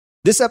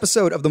This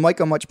episode of the Mike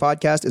on Much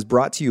podcast is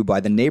brought to you by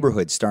The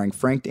Neighborhood, starring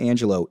Frank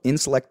D'Angelo, in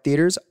select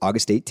theaters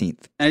August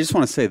 18th. And I just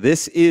want to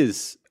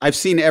say, I've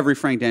seen every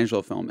Frank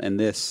D'Angelo film, and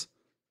this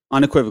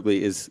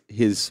unequivocally is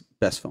his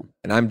best film.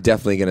 And I'm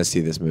definitely going to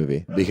see this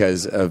movie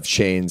because of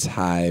Shane's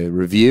high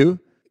review.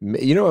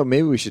 You know what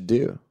maybe we should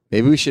do?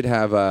 Maybe we should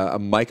have a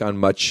Mike on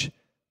Much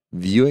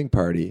viewing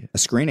party. A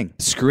screening.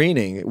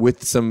 Screening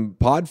with some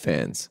pod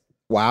fans.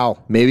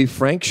 Wow. Maybe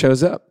Frank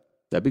shows up.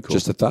 That'd be cool.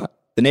 Just a thought.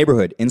 The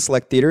Neighborhood, in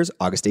select theaters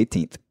August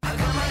 18th.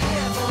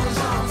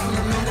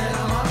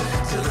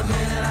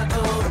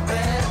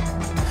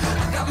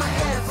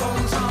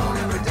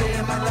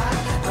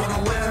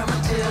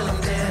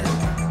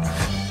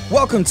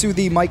 Welcome to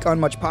the Mike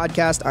on Much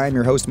podcast. I am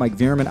your host, Mike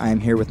Vierman. I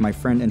am here with my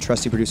friend and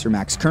trusty producer,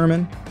 Max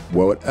Kerman.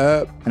 What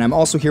up? And I'm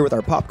also here with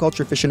our pop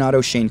culture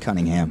aficionado, Shane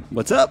Cunningham.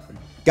 What's up?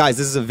 Guys,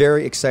 this is a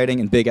very exciting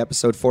and big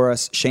episode for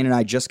us. Shane and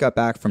I just got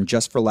back from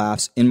Just for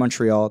Laughs in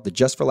Montreal, the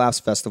Just for Laughs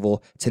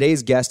Festival.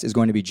 Today's guest is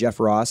going to be Jeff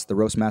Ross, the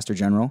Roastmaster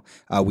General.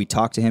 We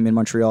talked to him in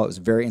Montreal. It was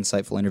a very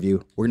insightful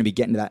interview. We're going to be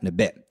getting to that in a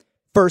bit.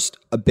 First,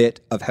 a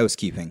bit of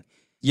housekeeping.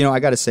 You know, I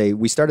got to say,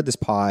 we started this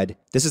pod.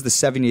 This is the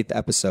 70th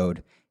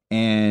episode.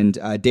 And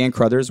Dan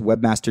Crothers,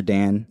 Webmaster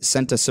Dan,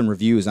 sent us some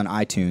reviews on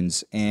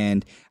iTunes.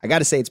 And I got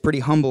to say, it's pretty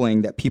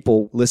humbling that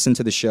people listen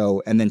to the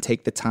show and then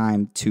take the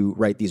time to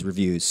write these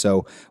reviews.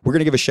 So we're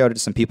going to give a shout out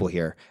to some people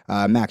here.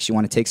 Max, you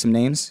want to take some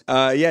names?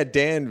 Yeah,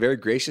 Dan very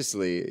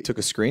graciously took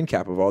a screen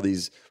cap of all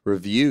these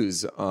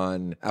reviews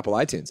on Apple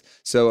iTunes.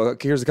 So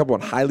here's a couple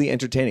one. Highly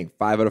entertaining,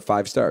 5 out of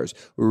 5 stars.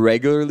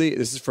 Regularly,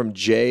 this is from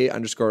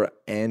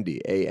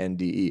J_Andy,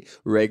 A-N-D-E.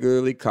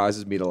 Regularly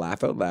causes me to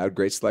laugh out loud.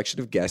 Great selection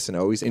of guests and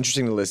always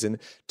interesting to listen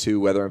to,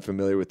 whether I'm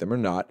familiar with them or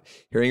not.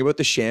 Hearing about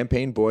the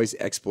Champagne Boys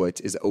exploits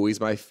is always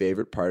my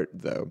favorite part,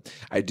 though.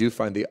 I do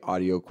find the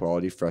audio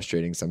quality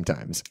frustrating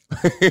sometimes.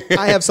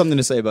 I have something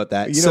to say about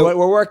that. You know what?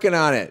 We're working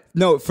on it.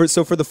 No, for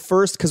the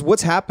first, because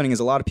what's happening is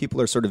a lot of people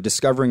are sort of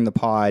discovering the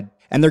pod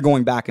and they're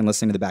going back and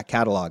listening to the back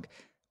catalog.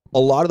 A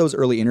lot of those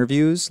early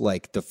interviews,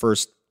 like the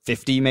first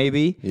 50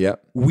 maybe,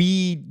 Yep.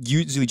 we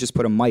usually just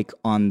put a mic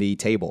on the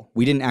table.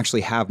 We didn't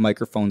actually have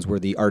microphones where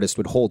the artist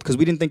would hold, because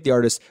we didn't think the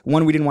artist,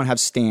 one, we didn't want to have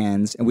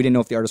stands, and we didn't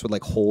know if the artist would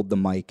like hold the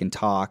mic and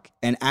talk.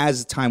 And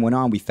as time went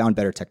on, we found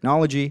better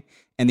technology,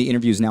 and the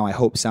interviews now, I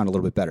hope, sound a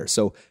little bit better.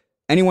 So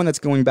anyone that's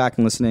going back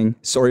and listening,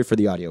 sorry for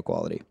the audio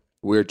quality.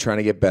 We're trying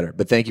to get better,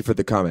 but thank you for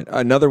the comment.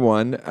 Another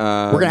one.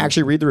 We're going to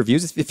actually read the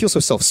reviews. It feels so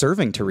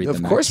self-serving to read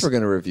them. Of course we're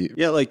going to review.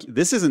 Yeah, like,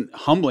 this isn't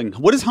humbling.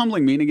 What does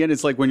humbling mean again?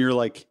 It's like when you're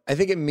like... I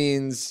think it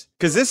means...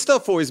 Because this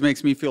stuff always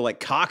makes me feel like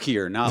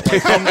cockier, not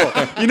like humble.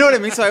 You know what I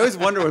mean? So I always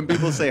wonder when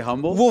people say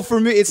humble. Well, for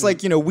me, it's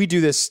like, you know, we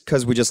do this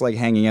because we just like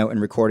hanging out and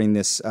recording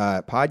this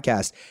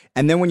podcast.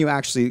 And then when you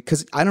actually,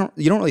 because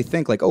you don't really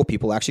think like, oh,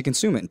 people actually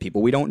consume it and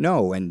people we don't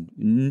know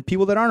and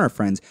people that aren't our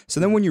friends. So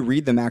then when you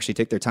read them actually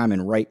take their time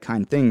and write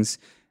kind things,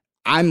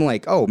 I'm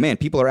like, oh man,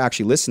 people are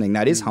actually listening.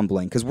 That is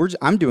humbling because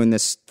I'm doing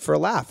this for a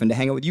laugh and to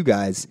hang out with you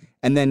guys.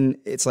 And then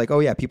it's like, oh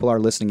yeah, people are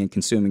listening and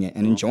consuming it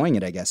and enjoying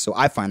it, I guess. So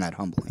I find that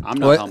humbling. I'm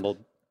not humbled.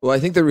 Well, I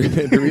think the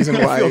reason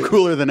why... I feel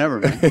cooler than ever,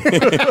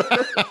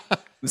 man.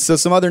 So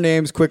some other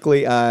names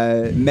quickly,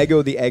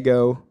 Mego the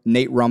Ego,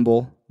 Nate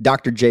Rumble,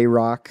 Dr. J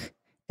Rock,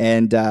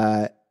 and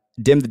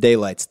Dim the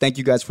Daylights. Thank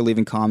you guys for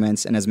leaving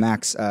comments. And as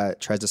Max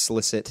tries to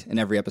solicit in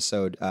every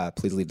episode,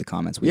 please leave the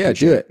comments. We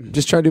do it.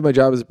 Just try to do my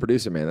job as a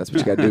producer, man. That's what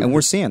you got to do. And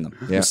we're seeing them.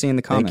 Yeah. We're seeing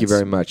the comments. Thank you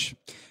very much.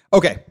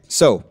 Okay,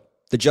 so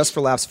the Just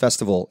for Laughs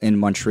Festival in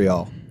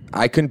Montreal.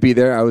 I couldn't be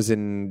there. I was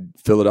in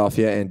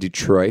Philadelphia and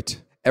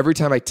Detroit. Every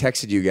time I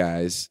texted you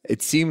guys,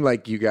 it seemed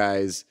like you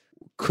guys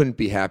couldn't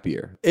be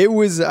happier. It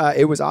was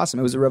awesome.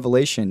 It was a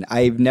revelation.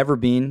 I've never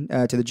been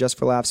to the Just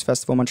for Laughs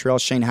Festival in Montreal.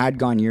 Shane had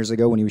gone years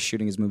ago when he was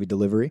shooting his movie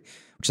Delivery,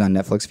 which is on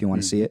Netflix if you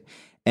want to see it.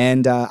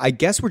 And I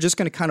guess we're just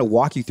going to kind of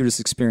walk you through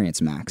this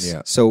experience, Max.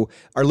 Yeah. So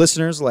our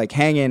listeners, like,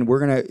 hang in.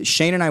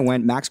 Shane and I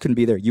went. Max couldn't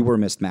be there. You were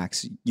missed,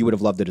 Max. You would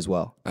have loved it as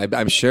well.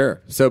 I'm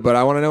sure. But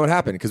I want to know what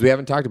happened because we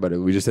haven't talked about it.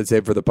 We just said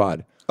save for the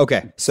pod.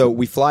 Okay, so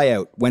we fly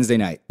out Wednesday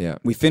night. Yeah.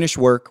 We finish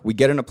work. We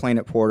get on a plane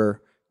at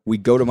Porter. We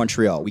go to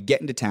Montreal. We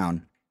get into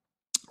town.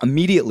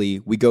 Immediately,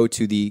 we go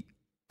to the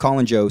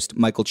Colin Jost,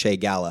 Michael Che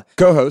Gala.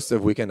 Co-host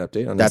of Weekend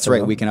Update on That's SNL.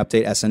 right, Weekend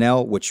Update,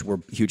 SNL, which we're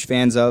huge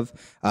fans of.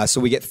 So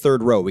we get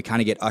third row. We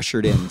kind of get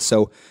ushered in.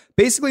 So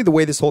basically, the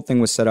way this whole thing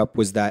was set up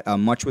was that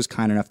Much was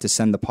kind enough to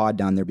send the pod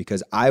down there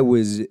because I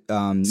was...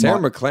 Sarah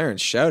McLaren,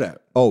 shout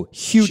out. Oh,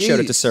 huge shout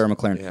out to Jeez. Sarah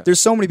McLaren. Yeah. There's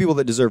so many people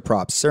that deserve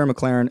props. Sarah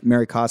McLaren,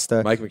 Mary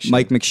Costa, Mike McShane.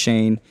 Mike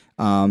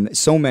McShane.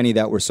 So many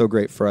that were so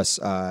great for us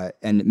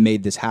and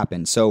made this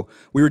happen. So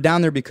we were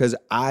down there because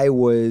I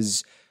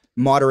was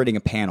moderating a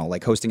panel,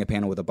 like hosting a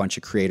panel with a bunch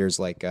of creators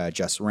like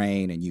Just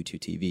Rain and U2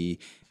 TV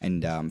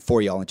and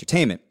For Y'all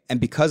Entertainment. And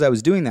because I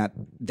was doing that,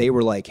 they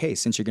were like, hey,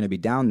 since you're going to be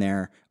down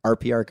there,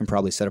 RPR can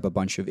probably set up a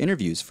bunch of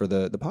interviews for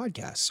the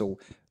podcast. So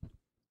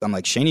I'm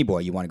like, Shaney boy,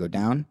 you want to go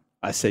down?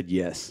 I said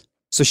yes.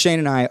 So Shane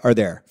and I are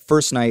there.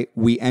 First night,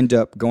 we end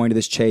up going to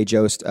this Che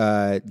Jost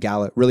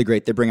gala. Really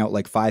great. They bring out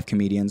like 5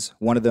 comedians.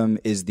 One of them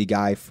is the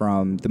guy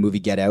from the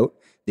movie Get Out,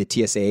 the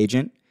TSA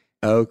agent.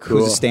 Oh, cool.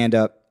 Who's a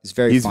stand-up. He's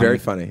very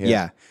funny.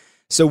 Yeah.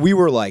 So we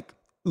were like,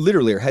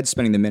 literally our heads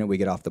spinning the minute we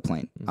get off the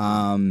plane.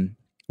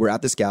 We're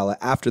at this gala.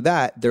 After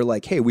that, they're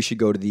like, hey, we should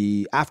go to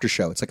the after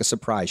show. It's like a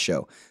surprise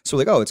show. So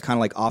we're like, oh, it's kind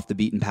of like off the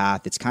beaten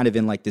path. It's kind of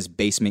in like this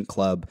basement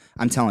club.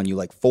 I'm telling you,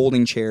 like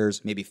folding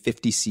chairs, maybe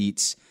 50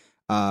 seats.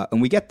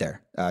 And we get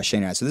there,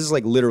 Shane and I. So this is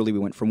like literally we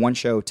went from one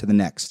show to the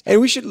next.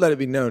 And we should let it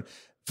be known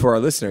for our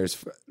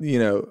listeners, you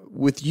know,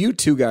 with you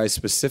two guys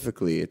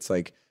specifically, it's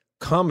like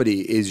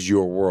comedy is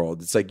your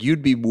world. It's like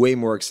you'd be way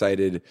more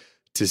excited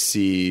to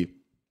see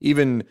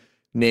even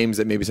names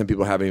that maybe some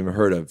people haven't even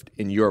heard of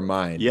in your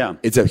mind. Yeah.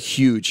 It's a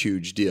huge,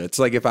 huge deal. It's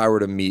like if I were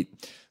to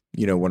meet,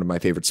 you know, one of my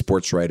favorite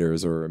sports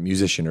writers or a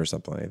musician or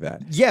something like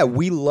that. Yeah,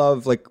 we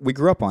love, like, we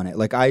grew up on it.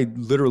 Like, I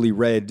literally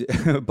read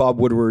Bob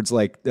Woodward's,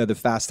 like, The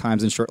Fast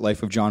Times and Short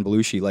Life of John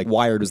Belushi. Like,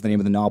 Wired was the name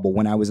of the novel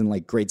when I was in,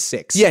 like, grade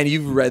 6. Yeah, and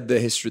you've read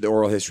the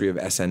oral history of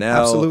SNL.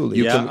 Absolutely.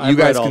 You, Yeah, you I've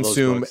guys read all those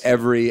consume books.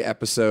 every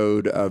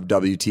episode of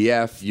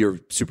WTF. You're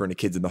super into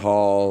Kids in the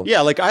Hall.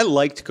 Yeah, like I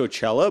liked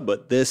Coachella,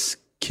 but this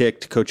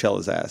kicked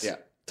Coachella's ass. Yeah.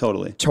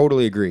 Totally.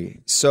 Totally agree.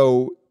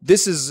 So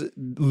this is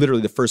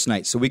literally the first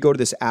night. So we go to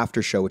this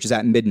after show, which is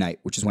at midnight,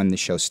 which is when the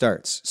show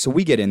starts. So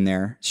we get in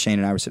there. Shane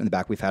and I were sitting in the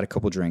back. We've had a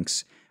couple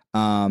drinks.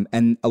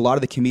 And a lot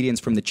of the comedians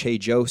from the Che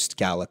Jost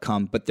Gala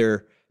come, but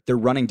they're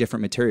running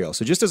different material.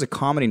 So just as a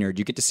comedy nerd,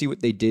 you get to see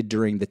what they did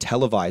during the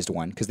televised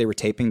one because they were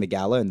taping the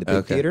gala in the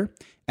big theater.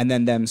 And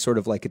then them sort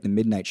of like at the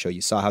midnight show,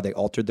 you saw how they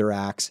altered their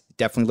acts,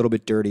 definitely a little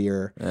bit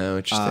dirtier. Oh,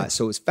 interesting.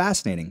 So it was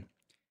fascinating.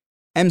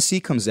 MC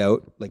comes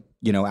out, like,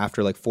 you know,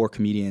 after like 4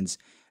 comedians.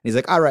 And he's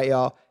like, all right,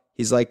 y'all.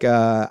 He's like,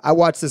 I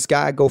watched this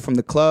guy go from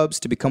the clubs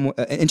to become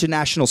an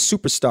international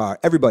superstar.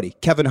 Everybody,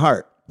 Kevin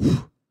Hart.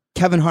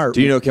 Kevin Hart.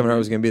 Do you know Kevin Hart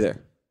was going to be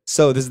there?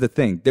 So this is the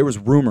thing. There was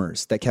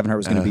rumors that Kevin Hart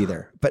was going to be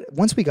there. But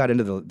once we got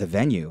into the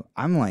venue,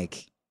 I'm a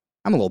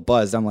little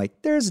buzzed. I'm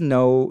like, there's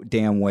no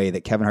damn way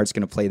that Kevin Hart's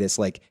going to play this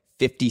like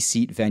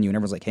 50-seat venue. And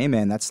everyone's like, hey,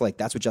 man, that's what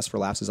Just for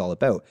Laughs is all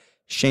about.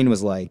 Shane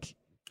was like,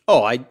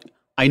 Oh,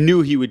 I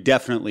knew he would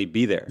definitely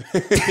be there.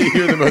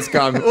 You're the most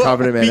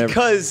confident man ever.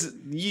 Because,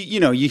 you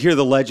know, you hear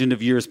the legend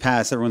of years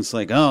past. Everyone's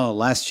like, oh,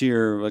 last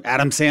year, like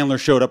Adam Sandler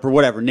showed up or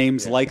whatever,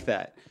 names like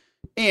that.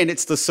 And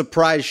it's the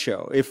surprise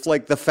show. If,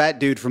 like, the fat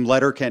dude from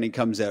Letterkenny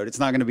comes out, it's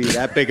not going to be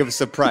that big of a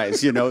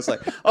surprise. You know, it's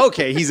like,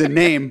 okay, he's a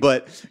name,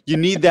 but you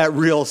need that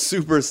real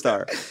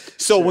superstar.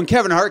 So when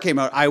Kevin Hart came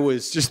out, I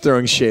was Just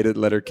throwing shade at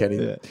Letterkenny.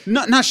 Yeah.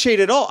 not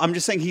shade at all. I'm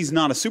just saying he's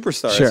not a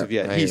superstar Sure, as of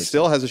yet. I He understand.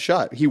 still has a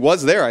shot. He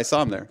was there. I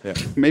saw him there. Yeah.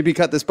 Maybe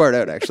cut this part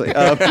out, actually.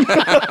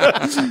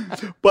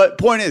 But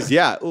point is,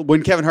 yeah,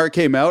 when Kevin Hart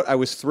came out, I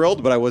was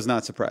thrilled, but I was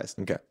not surprised.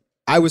 Okay.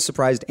 I was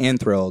surprised and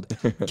thrilled.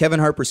 Kevin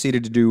Hart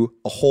proceeded to do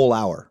a whole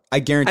hour. I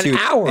guarantee An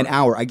hour? An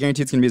hour. I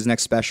guarantee it's going to be his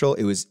next special.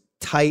 It was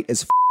tight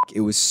as f***.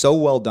 It was so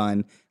well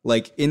done,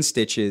 like in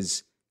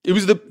stitches. It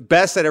was the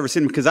best I'd ever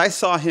seen because I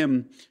saw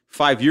him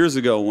 5 years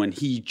ago when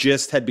he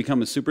just had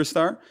become a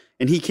superstar,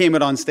 and he came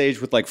out on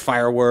stage with like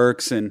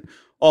fireworks and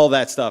all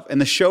that stuff.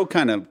 And the show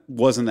kind of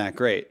wasn't that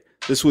great.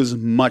 This was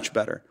much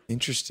better.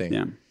 Interesting.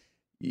 Yeah.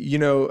 You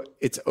know,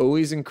 it's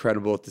always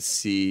incredible to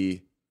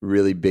see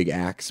really big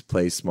acts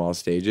play small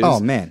stages. Oh,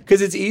 man.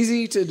 Because it's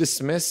easy to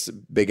dismiss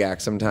big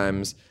acts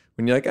sometimes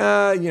when you're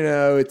like, you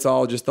know, it's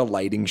all just a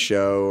lighting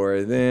show or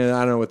I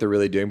don't know what they're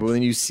really doing. But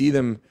when you see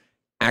them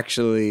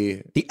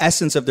actually... The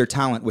essence of their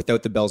talent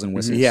without the bells and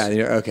whistles. Yeah,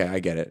 you're, okay, I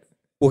get it.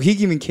 Well, he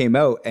even came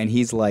out and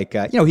he's like,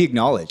 you know, he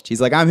acknowledged.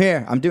 He's like, I'm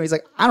here. He's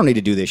like, I don't need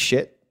to do this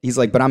shit. He's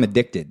like, but I'm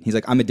addicted. He's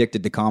like, I'm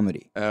addicted to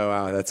comedy. Oh,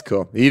 wow, that's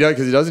cool. He does,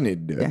 because he doesn't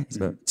need to do it.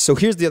 Yeah. So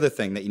here's the other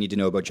thing that you need to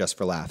know about Just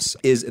for Laughs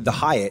is the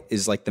Hyatt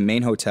is like the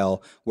main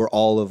hotel where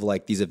all of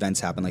like these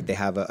events happen. Like they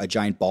have a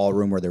giant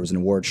ballroom where there was an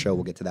award show.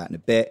 We'll get to that in a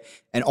bit.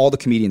 And all the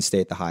comedians stay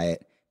at the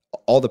Hyatt.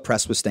 All the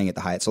press was staying at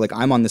the Hyatt. So like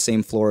I'm on the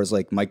same floor as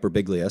like Mike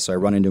Birbiglia. So I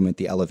run into him at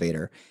the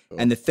elevator. Oh.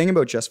 And the thing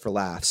about Just for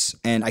Laughs,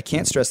 and I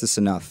can't stress this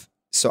enough,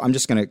 so I'm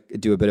just going to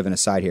do a bit of an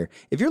aside here.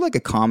 If you're like a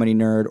comedy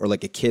nerd or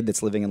like a kid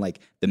that's living in like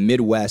the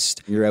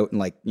Midwest, you're out in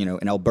like, you know,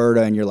 in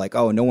Alberta and you're like,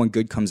 oh, no one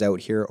good comes out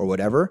here or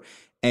whatever,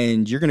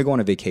 and you're going to go on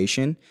a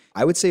vacation,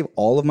 I would save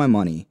all of my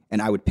money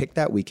and I would pick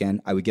that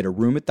weekend. I would get a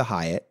room at the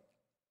Hyatt.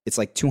 It's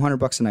like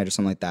 $200 a night or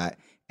something like that.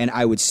 And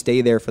I would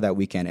stay there for that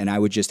weekend and I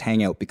would just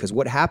hang out because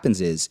what happens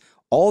is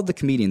all of the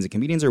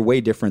comedians are way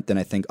different than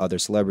I think other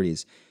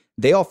celebrities.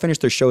 They all finish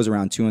their shows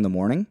around 2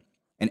 a.m.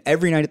 And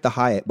every night at the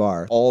Hyatt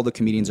bar, all the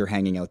comedians are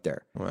hanging out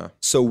there. Wow.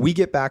 So we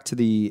get back to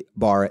the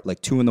bar at like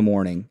 2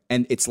 a.m.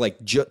 and it's like,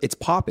 it's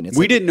popping.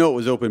 We didn't know it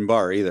was open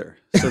bar either.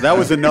 So that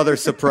was another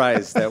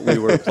surprise that we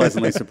were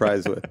pleasantly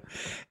surprised with.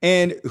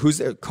 And who's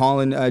there?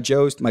 Colin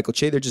Jost, Michael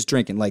Che, they're just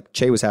drinking. Like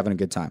Che was having a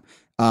good time.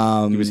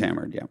 He was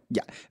hammered,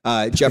 yeah.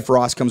 Yeah. Jeff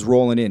Ross comes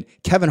rolling in.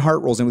 Kevin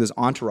Hart rolls in with his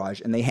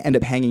entourage, and they end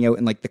up hanging out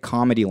in like the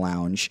comedy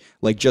lounge,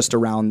 like just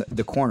around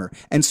the corner.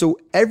 And so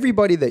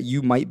everybody that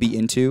you might be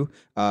into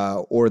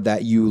or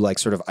that you like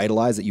sort of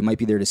idolize, that you might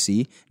be there to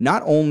see,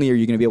 not only are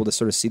you going to be able to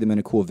sort of see them in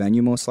a cool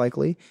venue most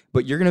likely,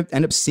 but you're going to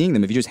end up seeing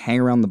them if you just hang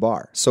around the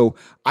bar. So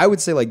I would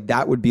say like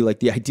that would be like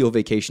like the ideal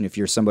vacation if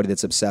you're somebody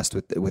that's obsessed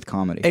with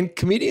comedy. And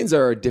comedians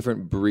are a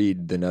different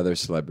breed than other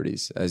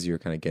celebrities, as you're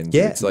kind of getting to.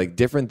 Yeah. It's like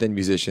different than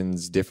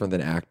musicians, different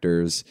than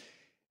actors.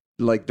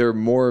 Like they're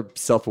more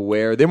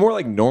self-aware. They're more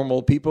like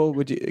normal people,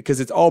 because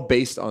it's all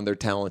based on their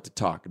talent to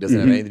talk. It doesn't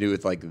have anything to do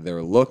with like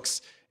their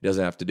looks. It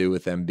doesn't have to do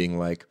with them being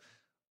like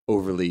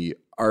overly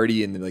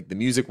arty in like the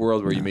music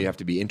world, where you may have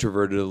to be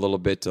introverted a little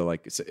bit to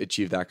like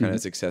achieve that kind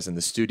of success in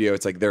the studio.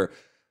 It's like they're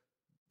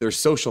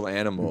social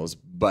animals,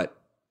 but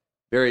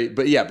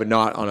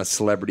not on a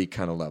celebrity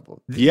kind of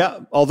level. Yeah,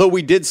 although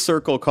we did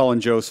circle Colin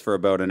Jost for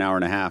about an hour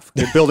and a half,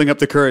 building up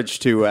the courage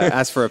to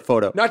ask for a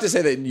photo. Not to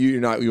say that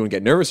you won't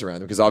get nervous around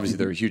them, because obviously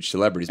they're huge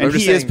celebrities. But And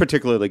he is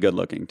particularly good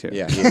looking too.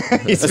 Yeah.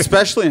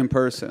 Especially in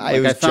person.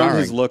 Like, was I found jarring.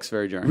 his looks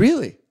very jarring.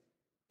 Really?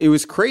 It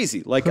was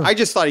crazy. Like I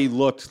just thought he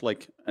looked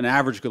like an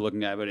average good looking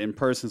guy, but in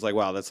person it's like,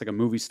 wow, that's like a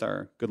movie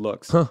star. Good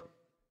looks.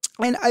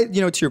 And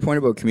to your point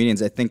about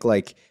comedians, I think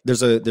like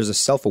there's a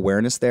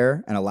self-awareness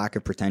there and a lack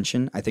of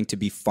pretension. I think to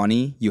be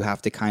funny, you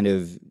have to kind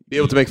of Be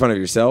able to make fun of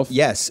yourself?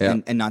 yes, Yeah.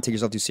 and not take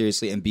yourself too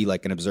seriously and be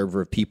like an observer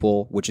of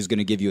people, which is going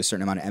to give you a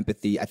certain amount of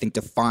empathy. I think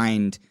to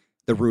find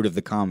the root of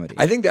the comedy.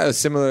 I think that was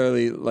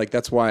similarly, like,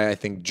 that's why I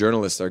think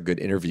journalists are good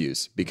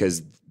interviews,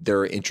 because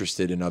they're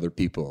interested in other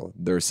people.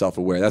 They're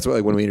self-aware. That's why,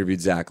 like, when we interviewed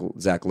Zach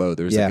Lowe,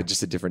 there was like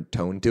just a different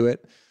tone to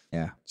it.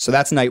 Yeah. So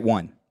that's night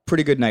one.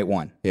 Pretty good night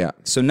one. Yeah.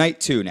 So night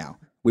two now.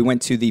 We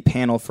went to the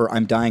panel for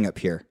I'm Dying Up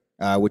Here,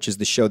 which is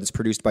the show that's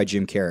produced by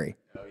Jim Carrey.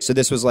 So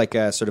this was like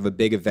a sort of a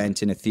big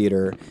event in a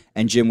theater,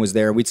 and Jim was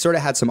there. We'd sort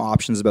of had some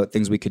options about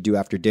things we could do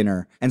after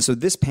dinner. And so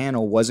this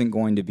panel wasn't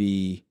going to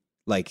be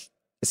like,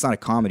 it's not a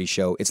comedy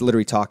show. It's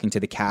literally talking to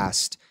the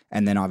cast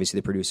and then obviously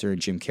the producer and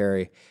Jim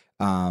Carrey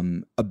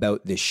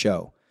about this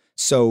show.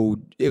 So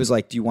it was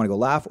like, do you want to go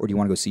laugh or do you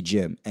want to go see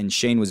Jim? And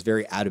Shane was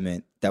very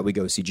adamant that we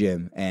go see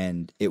Jim,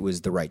 and it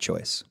was the right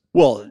choice.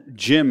 Well,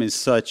 Jim is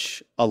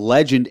such a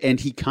legend, and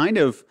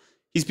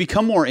he's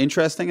become more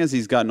interesting as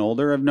he's gotten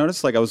older. I've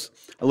noticed. Like I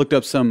looked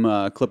up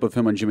some clip of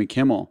him on Jimmy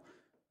Kimmel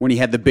when he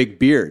had the big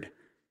beard,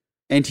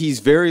 and he's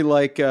very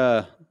like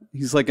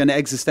he's like an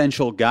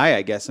existential guy,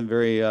 I guess, and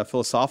very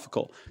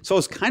philosophical. So I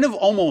was kind of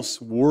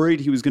almost worried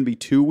he was going to be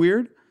too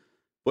weird.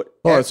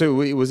 But So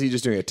was he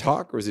just doing a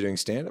talk, or was he doing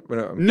stand-up?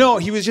 no,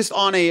 he was just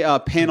on a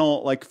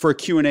panel, like for a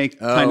Q&A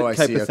type of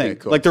Okay, thing.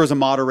 cool. Like there was a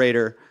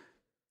moderator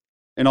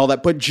and all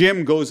that. But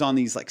Jim goes on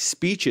these like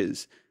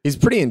speeches. He's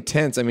pretty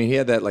intense. I mean, he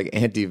had that like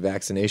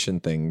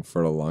anti-vaccination thing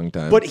for a long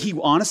time. But he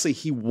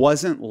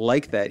wasn't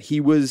like that. He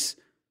was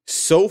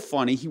so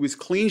funny. He was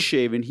clean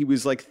shaven. He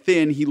was like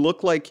thin. He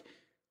looked like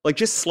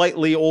just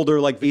slightly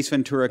older, like Ace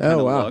Ventura kind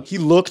of look. He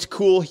looked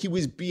cool. He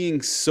was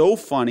being so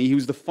funny. He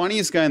was the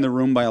funniest guy in the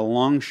room by a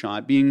long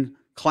shot, being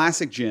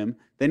classic Jim.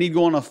 Then he'd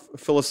go on a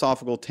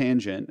philosophical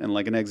tangent and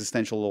like an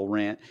existential little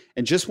rant.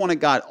 And just when it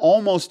got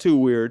almost too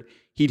weird,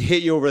 he'd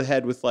hit you over the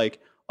head with like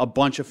a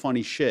bunch of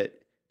funny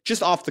shit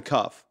just off the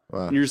cuff.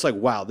 Wow. And you're just like,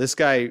 wow, this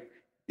guy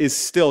is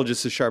still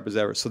just as sharp as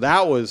ever. So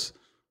that was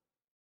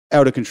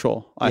out of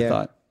control, I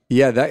thought.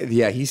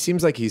 Yeah, he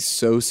seems like he's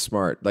so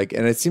smart. Like,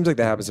 and it seems like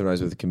that happens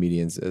sometimes with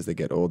comedians as they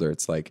get older.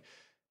 It's like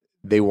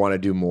they want to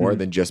do more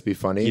than just be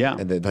funny. Yeah.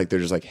 And then like they're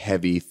just like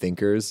heavy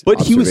thinkers. But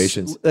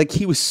observations.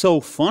 he was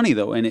so funny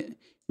though, and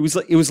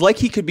it was like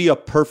he could be a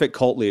perfect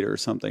cult leader or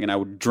something, and I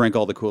would drink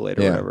all the Kool-Aid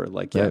or whatever.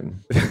 Like, yeah.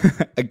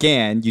 Right.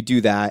 Again, you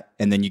do that,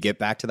 and then you get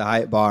back to the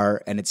Hyatt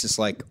bar, and it's just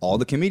like all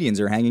the comedians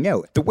are hanging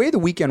out. The way the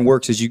weekend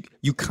works is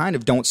you kind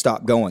of don't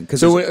stop going.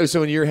 So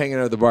when you're hanging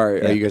out at the bar,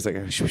 are you guys like,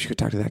 oh, should we go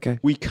talk to that guy?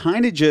 We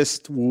kind of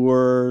just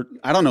were,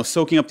 I don't know,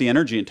 soaking up the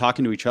energy and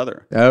talking to each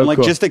other. Oh, and, like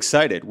cool. just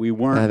excited. We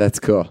weren't. That's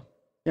cool.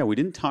 Yeah, we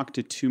didn't talk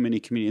to too many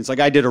comedians. Like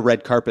I did a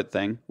red carpet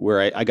thing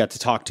where I got to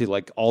talk to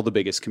like all the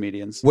biggest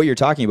comedians. what you're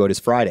talking about is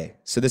Friday.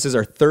 So this is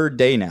our third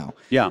day now.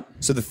 Yeah.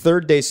 So the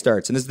third day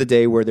starts, and this is the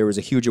day where there was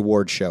a huge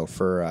award show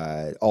for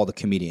all the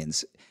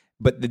comedians.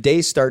 But the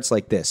day starts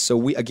like this. So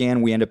we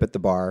end up at the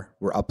bar.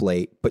 We're up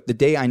late. But the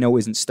day I know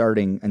isn't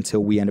starting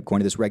until we end up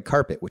going to this red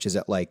carpet, which is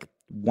at like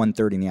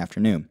 1:30 in the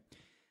afternoon.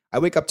 I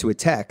wake up to a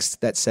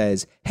text that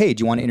says, hey,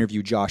 do you want to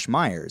interview Josh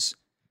Myers?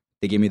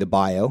 They give me the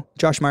bio.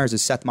 Josh Myers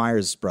is Seth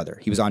Meyers' brother.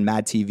 He was on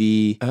Mad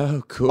TV.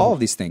 Oh, cool. All of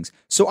these things.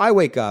 So I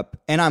wake up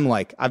and I'm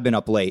like, I've been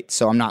up late,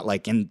 so I'm not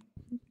like in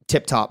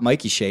tip-top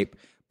Mikey shape,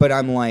 but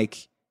I'm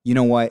like, you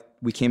know what?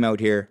 We came out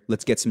here.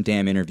 Let's get some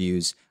damn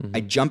interviews. I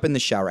jump in the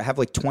shower. I have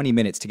like 20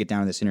 minutes to get down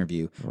to this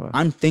interview. Wow.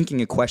 I'm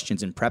thinking of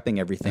questions and prepping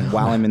everything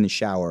while I'm in the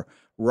shower.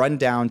 Run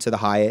down to the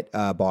Hyatt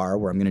bar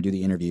where I'm going to do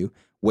the interview,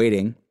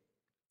 waiting.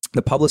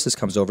 The publicist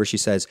comes over. She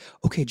says,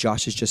 okay,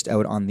 Josh is just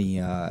out on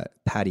the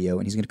patio,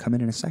 and he's going to come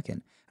in a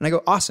second. And I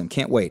go, awesome,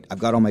 can't wait. I've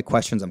got all my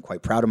questions. I'm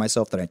quite proud of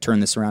myself that I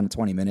turned this around in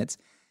 20 minutes.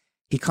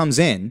 He comes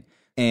in,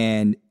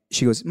 and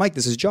she goes, Mike,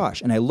 this is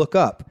Josh. And I look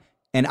up,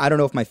 and I don't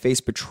know if my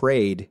face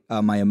betrayed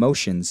my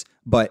emotions,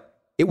 but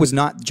it was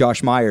not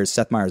Josh Myers,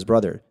 Seth Meyers'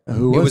 brother. It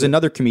was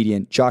another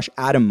comedian, Josh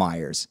Adam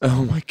Myers.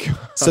 Oh, my God.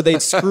 So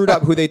they'd screwed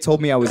up who they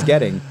told me I was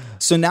getting.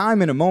 So now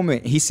I'm in a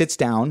moment. He sits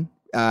down.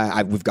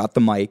 We've got the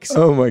mics.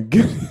 Oh, my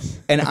goodness.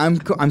 And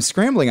I'm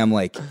scrambling. I'm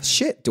like,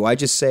 shit, do I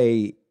just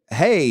say,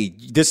 hey,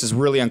 this is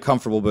really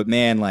uncomfortable, but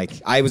man, like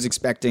I was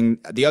expecting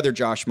the other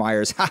Josh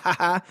Myers,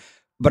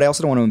 but I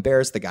also don't want to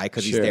embarrass the guy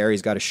because he's there,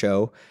 he's got a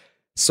show.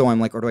 So I'm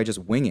like, or do I just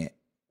wing it?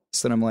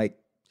 So then I'm like,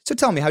 so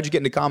tell me, how'd you get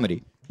into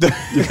comedy?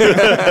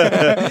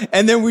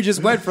 And then we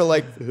just went for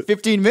like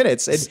 15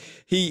 minutes, and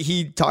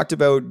he talked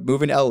about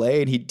moving to LA,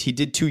 and he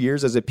did 2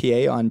 years as a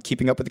PA on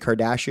Keeping Up with the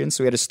Kardashians.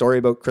 So we had a story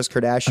about Kris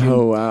Kardashian.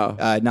 Oh,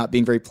 wow. Not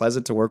being very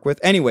pleasant to work with.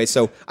 Anyway,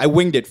 so I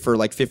winged it for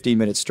like 15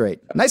 minutes straight.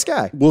 Nice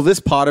guy. Will this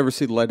pod ever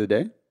see the light of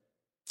day?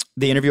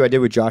 The interview I did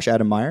with Josh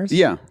Adam Myers?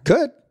 Yeah.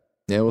 Good.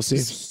 Yeah, we'll see.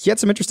 He had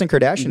some interesting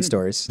Kardashian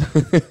stories.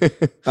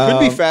 Could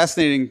be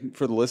fascinating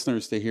for the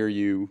listeners to hear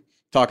you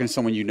talking to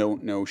someone you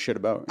don't know shit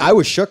about. I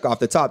was shook off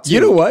the top, too. You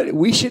know what?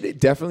 We should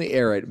definitely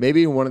air it.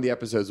 Maybe one of the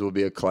episodes will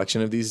be a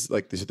collection of these,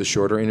 like the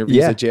shorter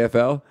interviews at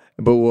JFL.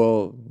 But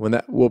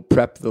we'll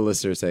prep the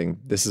listener saying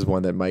this is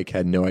one that Mike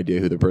had no idea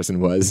who the person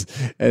was,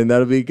 and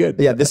that'll be good.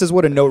 Yeah, this is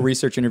what a no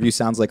research interview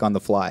sounds like on the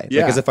fly.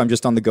 Yeah. Like as if I'm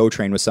just on the GO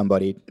train with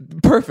somebody.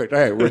 Perfect. All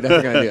right, we're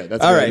definitely gonna do it.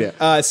 That's a All good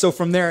right. idea. So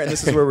from there, and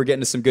this is where we're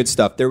getting to some good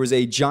stuff. There was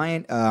a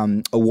giant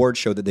award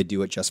show that they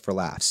do at Just for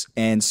Laughs,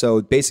 and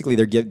so basically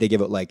they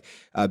give it like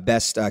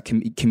best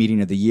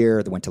comedian of the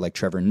year. They went to like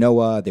Trevor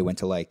Noah. They went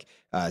to like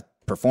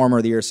performer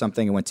of the year or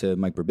something. It went to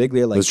Mike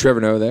Birbiglia. Like Was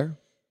Trevor Noah there?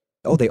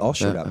 Oh, they all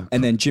showed up.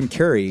 And then Jim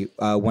Carrey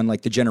won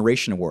like the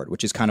Generation Award,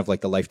 which is kind of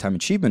like the Lifetime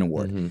Achievement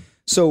Award.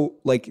 So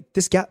like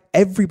this guy,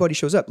 everybody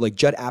shows up. Like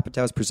Judd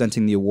Apatow is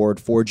presenting the award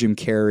for Jim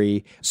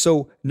Carrey.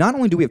 So not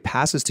only do we have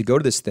passes to go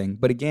to this thing,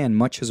 but again,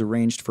 Much has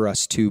arranged for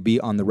us to be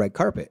on the red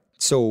carpet.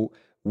 So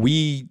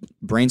we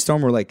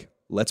brainstormed, we're like,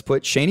 let's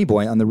put Shaney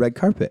Boy on the red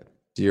carpet.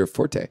 Your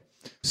forte.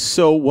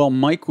 So while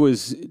Mike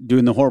was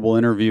doing the horrible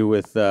interview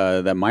with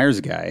that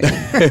Myers guy,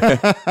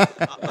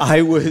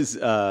 I was...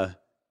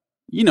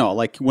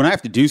 like when I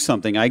have to do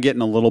something, I get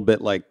in a little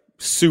bit like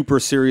super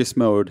serious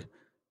mode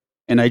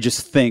and I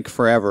just think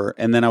forever.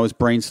 And then I was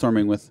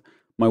brainstorming with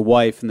my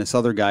wife and this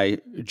other guy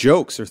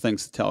jokes or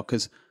things to tell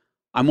because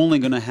I'm only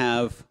going to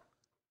have,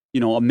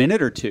 a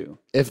minute or two.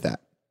 If that.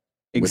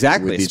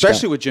 Exactly. With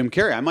Especially with Jim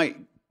Carrey. I might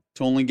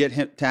to only get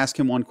him to ask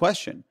him one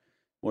question.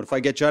 What if I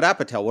get Judd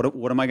Apatow?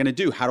 What am I going to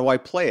do? How do I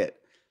play it?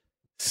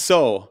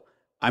 So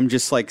I'm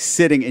just like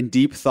sitting in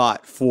deep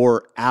thought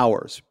for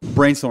hours,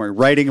 brainstorming,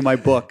 writing in my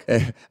book.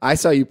 I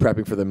saw you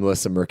prepping for the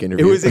Melissa Merck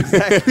interview. It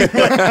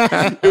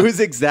was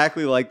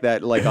exactly like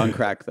that, like on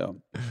crack though.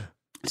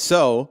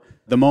 So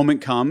the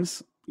moment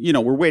comes,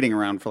 we're waiting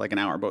around for like an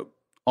hour, but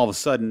all of a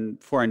sudden,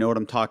 before I know it,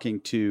 I'm talking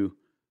to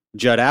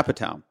Judd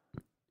Apatow.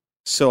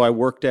 So I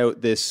worked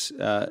out this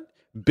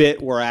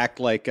bit where I act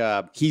like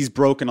he's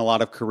broken a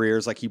lot of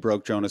careers, like he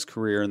broke Jonah's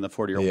career in the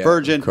 40-Year-Old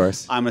Virgin. Of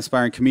course. I'm an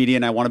aspiring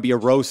comedian. I want to be a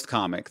roast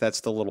comic.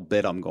 That's the little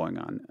bit I'm going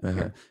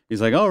on.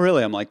 He's like, oh,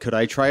 really? I'm like, could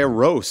I try a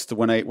roast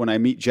when I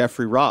meet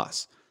Jeffrey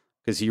Ross?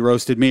 Because he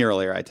roasted me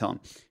earlier, I tell him.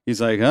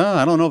 He's like, oh,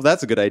 I don't know if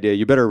that's a good idea.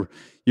 You better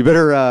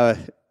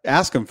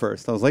ask him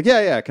first. I was like,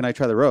 yeah, can I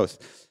try the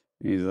roast?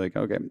 And he's like,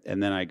 okay.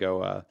 And then I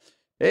go,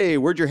 hey,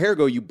 where'd your hair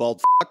go, you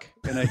bald fuck?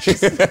 And I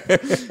just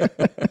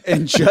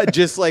and Judd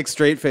just like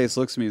straight face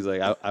looks at me. He's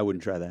like, I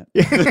wouldn't try that.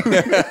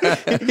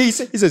 he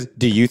says,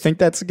 do you think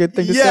that's a good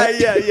thing to say?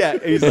 Yeah.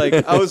 He's like,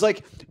 I was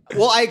like,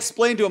 well, I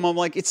explained to him, I'm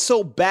like, it's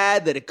so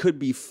bad that it could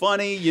be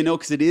funny,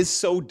 because it is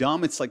so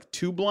dumb. It's like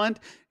too blunt.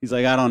 He's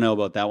like, I don't know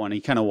about that one. He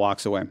kind of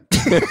walks away.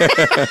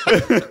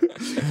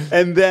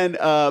 And then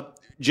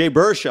Jay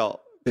Baruchel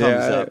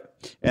comes up.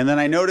 And then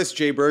I noticed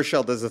Jay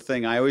Baruchel does a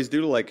thing I always do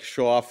to like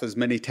show off as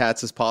many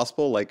tats as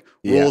possible, like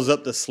rolls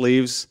up the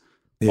sleeves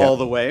all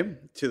the way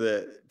to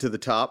the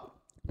top.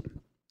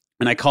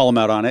 And I call him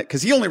out on it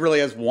because he only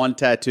really has one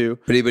tattoo.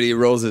 But he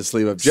rolls his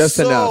sleeve up just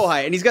so enough.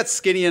 High. And he's got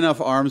skinny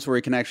enough arms where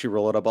he can actually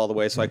roll it up all the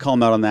way. So I call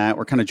him out on that.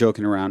 We're kind of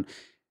joking around.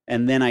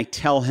 And then I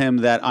tell him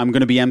that I'm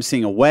going to be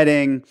emceeing a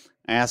wedding.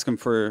 I ask him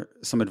for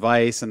some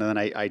advice. And then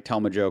I tell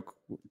him a joke.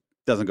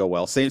 Doesn't go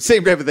well. Same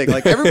type of thing.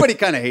 Like everybody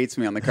kind of hates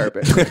me on the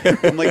carpet.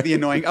 I'm like the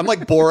annoying. I'm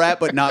like Borat,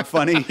 but not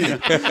funny.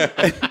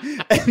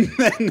 And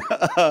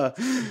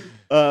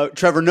then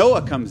Trevor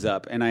Noah comes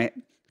up, and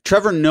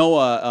Trevor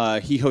Noah,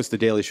 he hosts the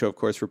Daily Show, of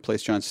course,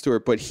 replaced Jon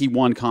Stewart, but he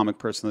won Comic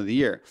Person of the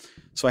Year.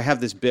 So I have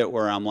this bit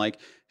where I'm like,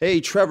 "Hey,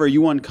 Trevor,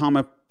 you won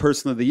Comic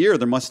Person of the Year.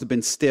 There must have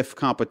been stiff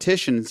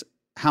competitions.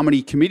 How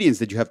many comedians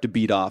did you have to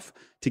beat off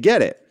to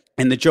get it?"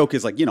 And the joke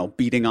is like,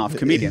 beating off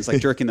comedians,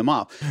 like jerking them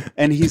off.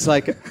 And he's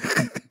like,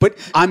 but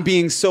I'm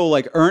being so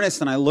like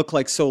earnest and I look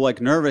like so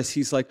like nervous.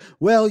 He's like,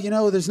 well,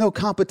 there's no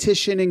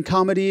competition in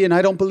comedy and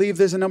I don't believe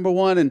there's a number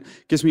one, and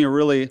gives me a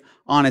really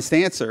honest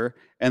answer.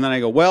 And then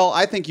I go, well,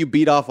 I think you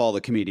beat off all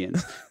the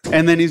comedians.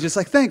 And then he's just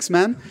like, thanks,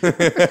 man.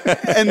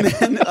 And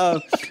then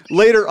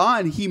later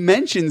on, he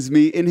mentions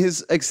me in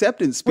his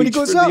acceptance speech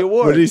for the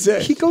award. What did he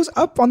say? He goes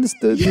up on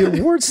the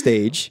award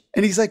stage.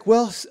 And he's like,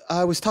 well,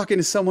 I was talking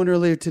to someone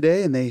earlier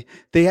today, and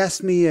they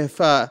asked me if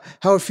how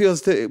it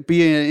feels to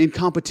be in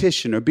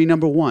competition or be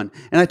number one.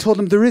 And I told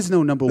him there is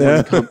no number one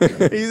in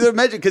competition. He's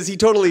imagined because he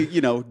totally,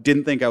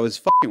 didn't think I was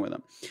fucking with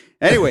him.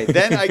 Anyway,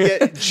 then I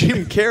get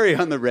Jim Carrey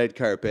on the red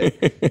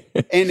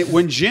carpet. And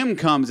when Jim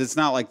comes, it's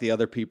not like the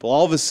other people.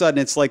 All of a sudden,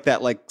 it's like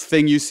that like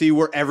thing you see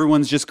where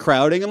everyone's just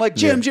crowding and like,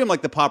 Jim,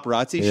 like the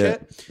paparazzi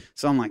shit.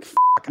 So I'm like,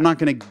 I'm not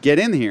going to get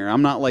in here.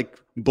 I'm not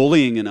like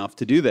bullying enough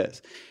to do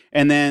this.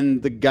 And then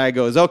the guy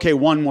goes, okay,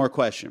 one more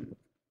question.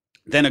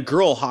 Then a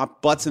girl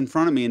butts in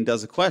front of me and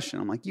does a question.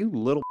 I'm like, you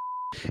little.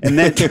 And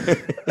then,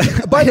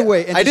 by the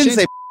way, I didn't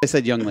say. I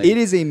said young lady. It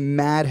is a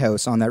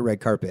madhouse on that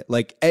red carpet.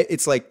 Like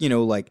it's like,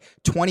 like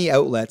 20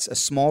 outlets, a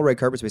small red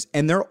carpet space,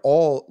 and they're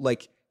all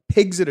like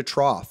pigs at a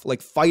trough,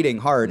 like fighting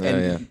hard.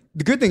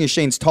 The good thing is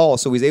Shane's tall,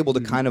 so he's able to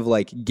kind of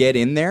like get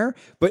in there.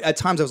 But at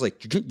times I was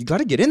like, you got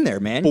to get in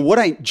there, man.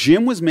 But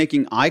Jim was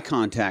making eye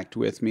contact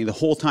with me the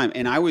whole time,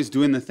 and I was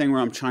doing the thing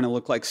where I'm trying to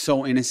look like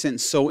so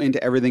innocent, so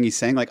into everything he's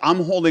saying. Like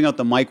I'm holding out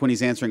the mic when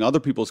he's answering other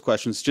people's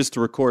questions just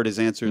to record his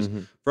answers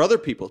for other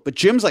people. But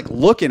Jim's like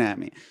looking at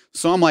me,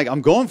 so I'm like,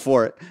 I'm going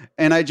for it,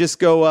 and I just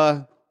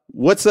go,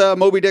 "What's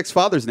Moby Dick's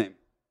father's name?"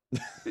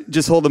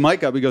 Just hold the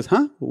mic up. He goes,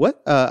 "Huh?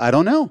 What? I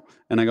don't know."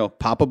 And I go,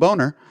 "Papa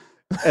Boner,"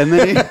 and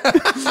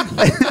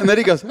then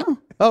he goes,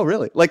 "Oh,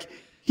 really?" Like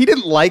he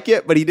didn't like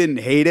it, but he didn't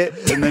hate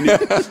it. And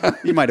then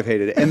he might have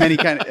hated it. And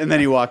then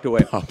he walked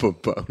away. Papa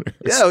Boner.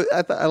 Yeah,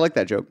 I like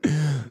that joke.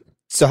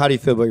 So how do you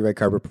feel about your red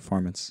carpet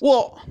performance?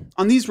 Well,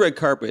 on these red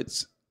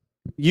carpets,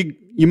 you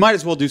might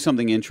as well do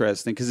something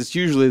interesting because it's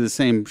usually the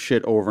same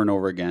shit over and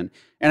over again.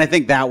 And I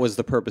think that was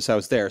the purpose I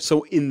was there.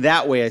 So in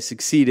that way, I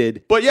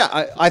succeeded. But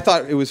yeah, I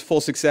thought it was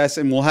full success,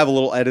 and we'll have a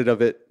little edit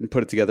of it and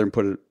put it together and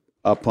put it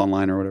up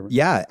online or whatever.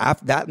 Yeah,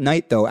 that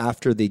night though,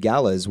 after the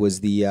galas,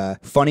 was the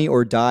Funny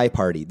or Die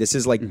party. This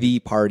is like the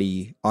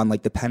party on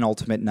like the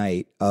penultimate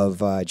night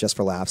of Just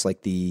for Laughs,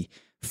 like the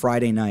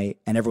Friday night,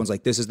 and everyone's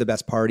like, "This is the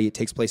best party." It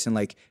takes place in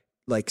like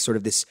sort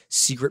of this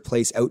secret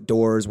place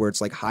outdoors where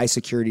it's like high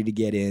security to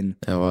get in.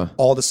 Oh, wow.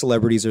 All the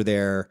celebrities are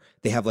there.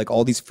 They have like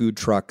all these food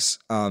trucks.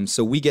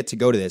 So we get to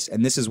go to this,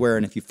 and this is where,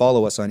 and if you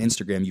follow us on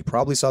Instagram, you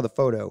probably saw the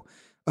photo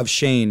of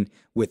Shane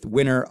with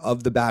winner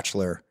of The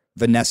Bachelor,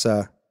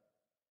 Vanessa.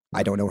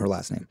 I don't know her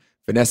last name.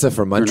 Vanessa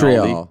from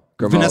Montreal.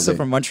 Vanessa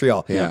from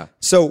Montreal. Yeah.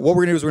 So what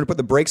we're going to do is we're going to put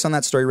the brakes on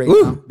that story right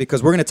now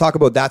because we're going to talk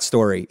about that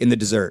story in the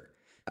dessert.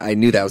 I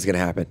knew that was going to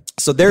happen.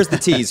 So there's the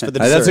tease for the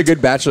dessert. That's a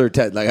good Bachelor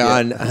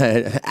on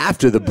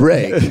after the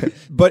break.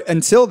 But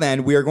until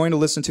then, we are going to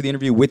listen to the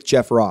interview with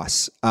Jeff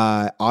Ross.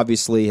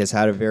 Obviously has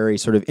had a very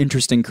sort of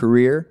interesting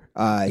career.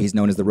 He's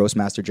known as the Roast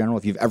Master General.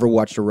 If you've ever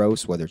watched a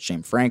roast, whether it's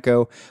Shane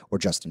Franco or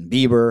Justin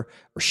Bieber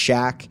or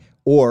Shaq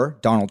or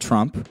Donald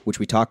Trump, which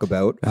we talk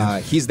about,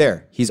 he's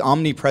there. He's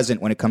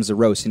omnipresent when it comes to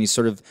roast, and he's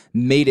sort of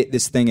made it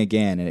this thing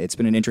again. And it's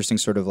been an interesting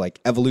sort of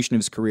like evolution of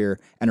his career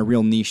and a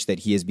real niche that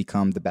he has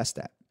become the best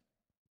at.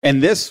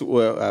 And this,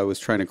 I was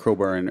trying to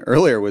crowbar in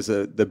earlier, was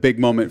the big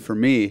moment for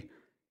me.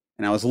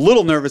 And I was a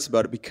little nervous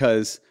about it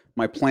because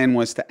my plan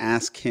was to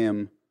ask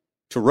him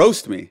to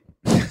roast me.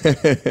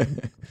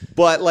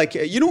 But like,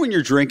 when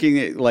you're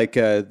drinking, like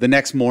the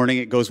next morning,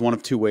 it goes one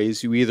of two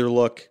ways. You either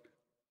look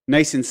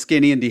nice and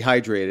skinny and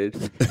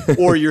dehydrated,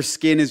 or your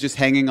skin is just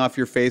hanging off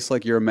your face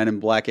like you're a Men in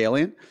Black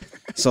alien.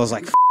 So I was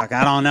like, fuck,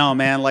 I don't know,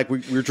 man. Like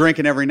we're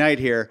drinking every night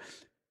here.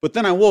 But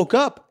then I woke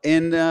up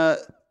and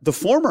the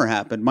former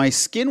happened. My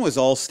skin was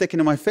all sticking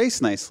to my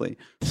face nicely.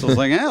 So I was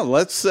like,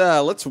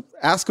 let's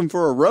ask him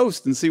for a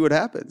roast and see what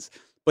happens.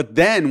 But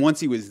then once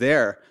he was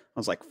there, I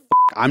was like,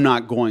 I'm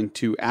not going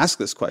to ask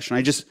this question.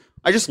 I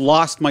just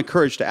lost my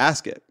courage to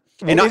ask it.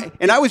 And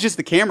I was just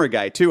the camera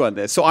guy too on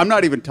this. So I'm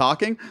not even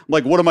talking. I'm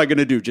like, what am I going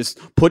to do? Just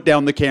put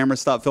down the camera,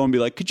 stop filming, be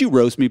like, could you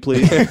roast me,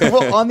 please?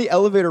 Well, on the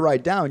elevator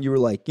ride down, you were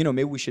like,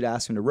 maybe we should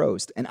ask him to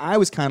roast. And I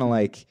was kind of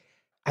like,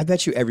 I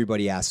bet you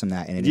everybody asks him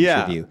that in an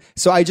interview.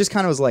 So I just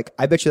kind of was like,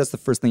 I bet you that's the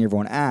first thing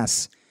everyone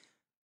asks.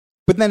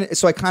 But then,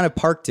 so I kind of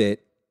parked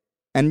it,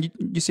 and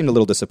you seemed a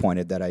little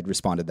disappointed that I'd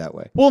responded that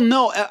way. Well,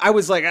 no, I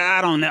was like,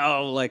 I don't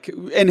know. Like,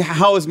 and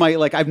how is my,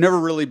 like, I've never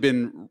really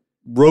been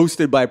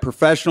roasted by a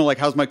professional. Like,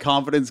 how's my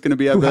confidence going to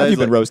be? Who have you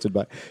been roasted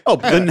by? Oh,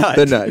 the Nut.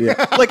 The Nut,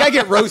 yeah. Like, I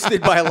get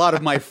roasted by a lot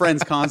of my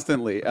friends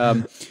constantly,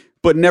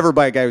 but never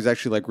by a guy who's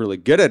actually, like, really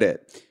good at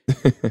it.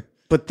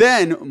 But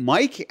then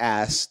Mike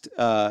asked...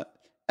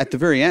 at the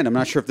very end, I'm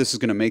not sure if this is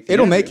going to make the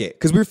It'll interview. make it,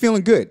 because we were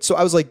feeling good. So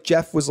I was like,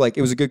 Jeff was like,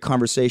 it was a good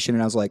conversation,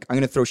 and I was like, I'm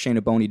going to throw Shane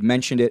a bone. He'd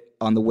mentioned it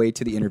on the way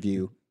to the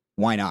interview.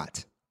 Why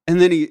not? And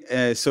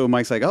then so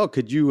Mike's like, oh,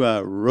 could you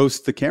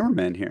roast the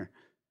cameraman here?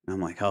 And I'm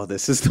like, oh,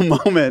 this is the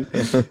moment.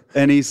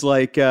 And he's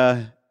like,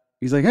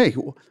 hey,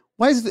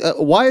 why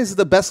is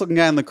the best looking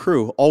guy on the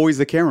crew always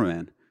the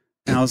cameraman?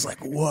 And I was like,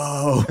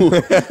 whoa.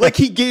 Like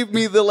he gave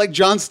me the like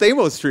John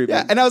Stamos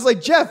treatment. Yeah, and I was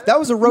like, Jeff, that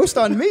was a roast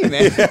on me,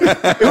 man.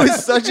 It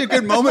was such a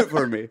good moment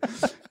for me.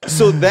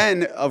 So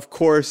then, of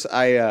course,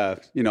 I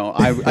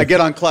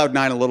get on cloud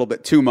nine a little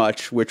bit too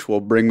much, which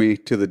will bring me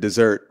to the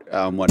dessert.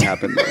 What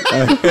happened there.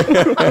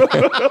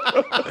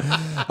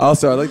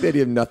 Also, I like the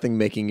idea of nothing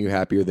making you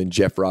happier than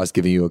Jeff Ross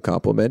giving you a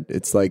compliment.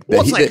 It's like,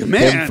 well, it's like,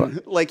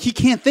 man, like he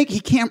can't,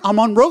 I'm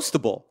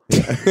unroastable.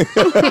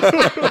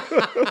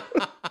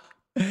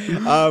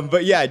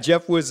 But yeah,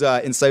 Jeff was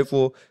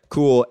insightful,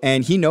 cool,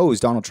 and he knows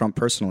Donald Trump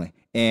personally.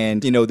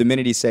 And, the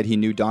minute he said he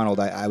knew Donald,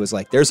 I was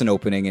like, there's an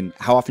opening. And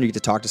how often do you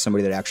get to talk to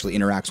somebody that actually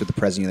interacts with the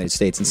President of the United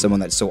States and someone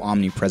that's so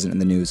omnipresent in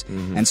the news?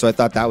 And so I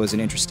thought that was an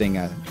interesting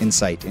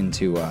insight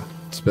into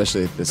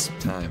Especially at this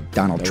time.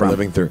 Donald that Trump. we're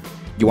living through.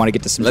 You want to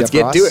get to some Let's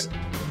Jeff get Ross? to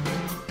it.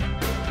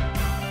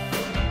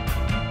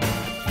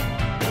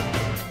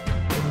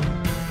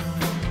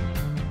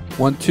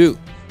 One, two.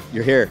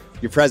 You're here.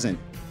 You're present.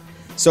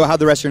 So how'd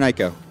the rest of your night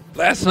go?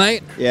 Last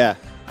night, Yeah.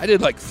 I did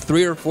like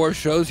 3 or 4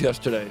 shows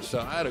yesterday,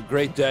 so I had a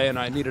great day, and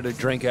I needed a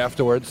drink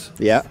afterwards.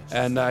 Yeah.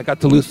 And I got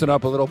to loosen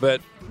up a little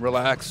bit,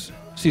 relax,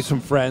 see some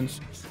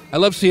friends. I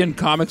love seeing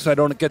comics I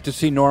don't get to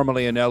see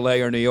normally in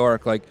L.A. or New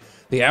York, like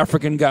the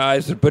African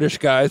guys, the British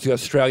guys, the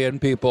Australian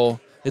people.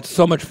 It's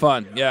so much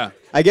fun, yeah.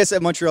 I guess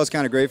that Montreal's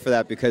kind of great for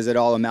that because it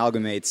all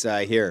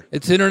amalgamates here.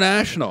 It's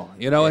international,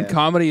 and Yeah.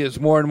 comedy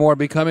is more and more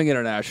becoming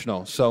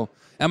international. So,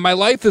 and my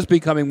life is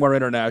becoming more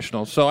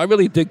international, so I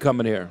really dig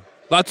coming here.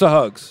 Lots of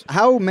hugs.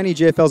 How many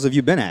JFLs have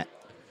you been at?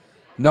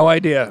 No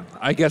idea.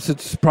 I guess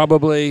it's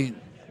probably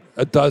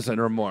a dozen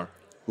or more.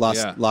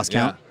 Lost count?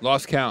 Yeah,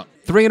 lost count.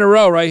 3 in a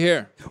row right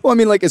here. Well, I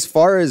mean, like as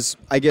far as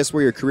I guess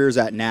where your career's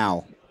at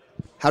now,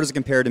 how does it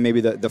compare to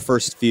maybe the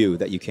first few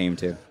that you came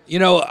to?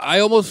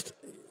 I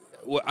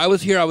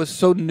was here, I was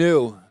so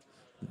new.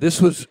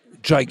 This was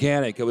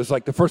gigantic. It was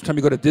like the first time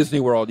you go to Disney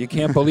World. You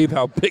can't believe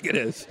how big it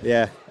is.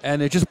 Yeah.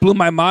 And it just blew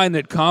my mind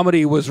that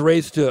comedy was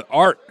raised to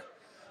art.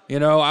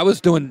 I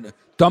was doing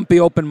dumpy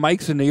open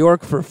mics in New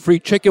York for free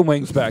chicken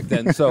wings back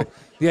then. So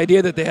the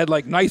idea that they had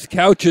like nice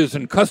couches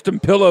and custom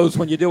pillows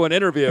when you do an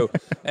interview,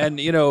 and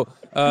it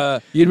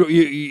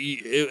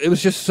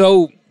was just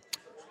so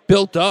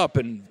built up.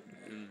 And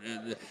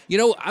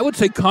I would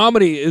say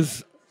comedy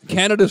is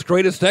Canada's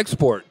greatest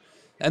export,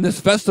 and this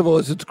festival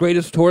is its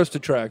greatest tourist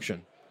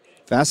attraction.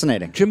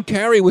 Fascinating. Jim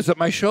Carrey was at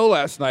my show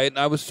last night, and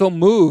I was so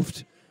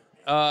moved.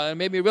 It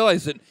made me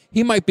realize that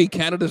he might be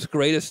Canada's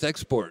greatest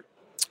export.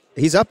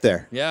 He's up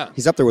there. Yeah.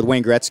 He's up there with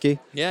Wayne Gretzky.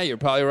 Yeah, you're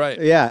probably right.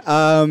 Yeah.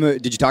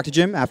 Did you talk to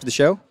Jim after the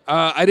show?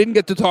 I didn't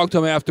get to talk to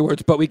him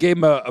afterwards, but we gave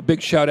him a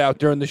big shout out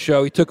during the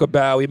show. He took a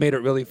bow. He made it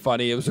really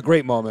funny. It was a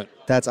great moment.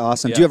 That's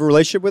awesome. Yeah. Do you have a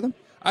relationship with him?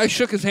 I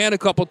shook his hand a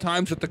couple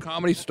times at the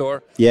Comedy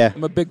Store. Yeah.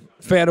 I'm a big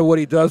fan of what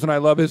he does, and I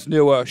love his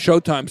new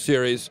Showtime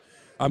series,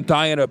 I'm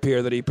Dying Up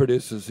Here, that he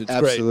produces. It's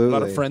great. A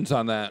lot of friends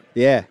on that.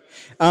 Yeah.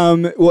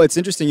 Well, it's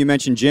interesting you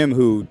mentioned Jim,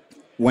 who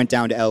went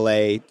down to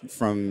L.A.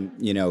 from,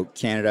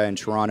 Canada and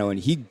Toronto, and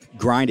he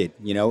grinded,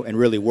 and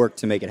really worked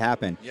to make it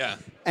happen. Yeah.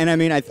 And, I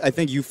mean, I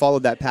think you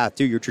followed that path,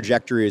 too. Your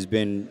trajectory has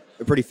been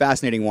a pretty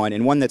fascinating one,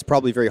 and one that's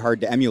probably very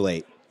hard to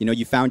emulate.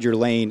 You found your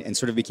lane and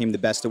sort of became the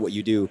best at what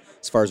you do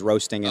as far as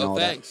roasting and all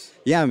thanks.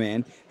 that. Yeah,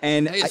 man.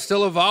 And Hey, it's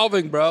still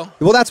evolving, bro.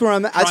 well, that's where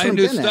I'm at. Trying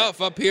new stuff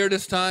up here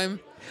this time.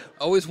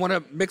 Always want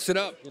to mix it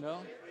up,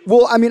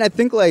 Well, I mean, I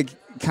think like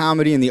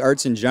comedy and the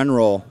arts in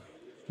general,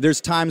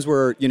 there's times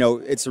where,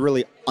 it's a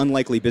really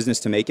unlikely business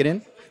to make it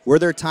in. Were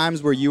there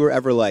times where you were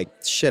ever like,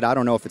 shit, I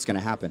don't know if it's going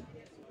to happen?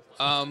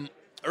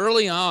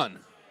 Early on,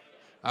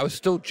 I was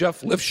still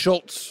Jeff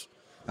Lifschultz,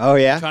 Oh,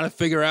 yeah? trying to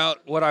figure out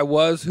what I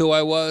was, who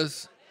I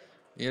was.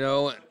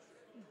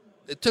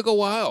 It took a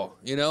while,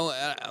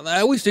 I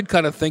always did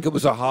kind of think it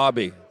was a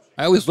hobby.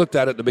 I always looked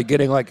at it at the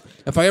beginning like,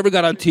 if I ever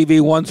got on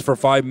TV once for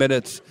 5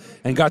 minutes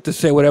and got to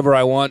say whatever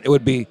I want, it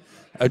would be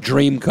a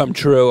dream come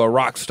true, a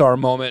rock star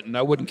moment, and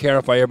I wouldn't care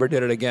if I ever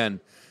did it again.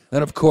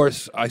 Then, of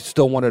course, I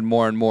still wanted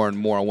more and more and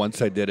more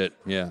once I did it,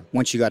 yeah.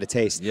 Once you got a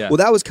taste. Yeah. Well,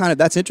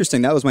 that's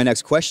interesting. That was my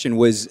next question,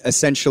 was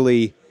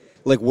essentially,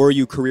 like, were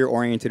you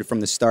career-oriented from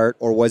the start,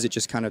 or was it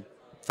just kind of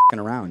fucking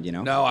around,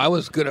 No, I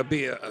was going to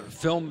be a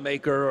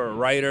filmmaker or a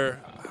writer.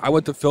 I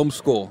went to film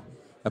school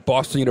at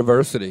Boston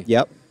University.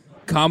 Yep.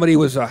 Comedy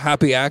was a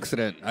happy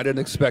accident. I didn't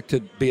expect to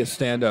be a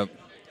stand-up.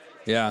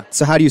 Yeah.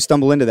 So how do you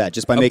stumble into that?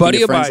 Just by A making buddy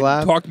your of friends mine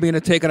laugh? talked me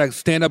into taking a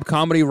stand-up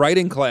comedy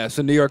writing class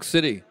in New York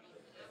City.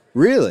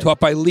 Really?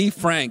 Taught by Lee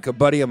Frank, a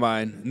buddy of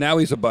mine. Now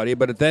he's a buddy,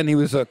 but then he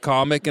was a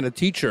comic and a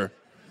teacher.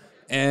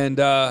 And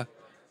I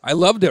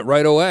loved it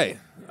right away.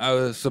 I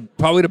was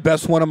probably the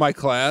best one in my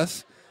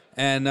class.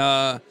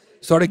 And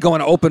started going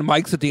to open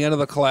mics at the end of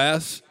the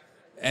class.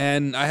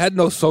 And I had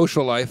no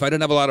social life. I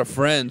didn't have a lot of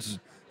friends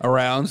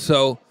around,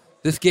 so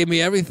this gave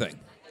me everything.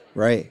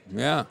 Right.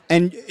 Yeah.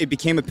 And it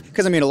became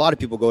because I mean, a lot of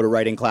people go to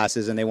writing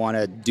classes and they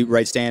want to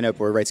write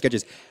stand-up or write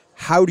sketches.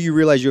 How do you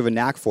realize you have a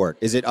knack for it?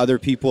 Is it other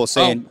people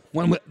saying?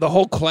 When the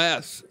whole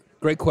class,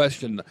 great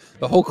question.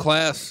 The whole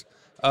class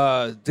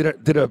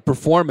did a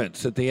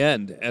performance at the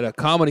end at a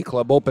comedy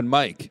club open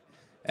mic,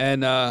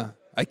 and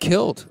I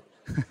killed.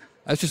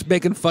 I was just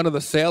making fun of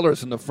the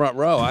sailors in the front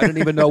row. I didn't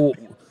even know.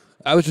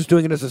 I was just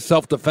doing it as a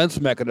self-defense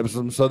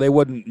mechanism so they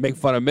wouldn't make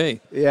fun of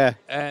me. Yeah.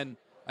 And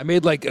I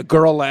made like a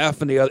girl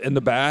laugh in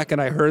the back, and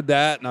I heard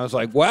that, and I was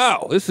like,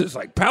 "Wow, this is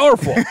like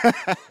powerful."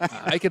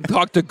 I can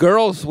talk to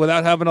girls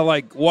without having to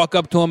like walk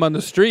up to them on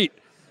the street,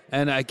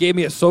 and it gave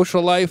me a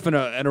social life and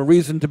a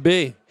reason to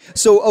be.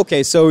 So,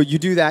 okay, so you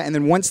do that, and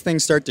then once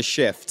things start to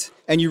shift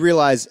and you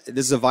realize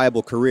this is a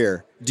viable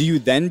career, do you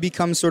then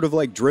become sort of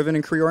like driven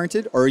and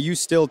career-oriented, or are you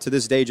still to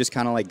this day just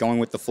kind of like going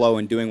with the flow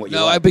and doing what you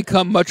No, like? I've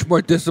become much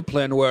more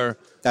disciplined where...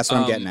 That's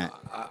what I'm getting at.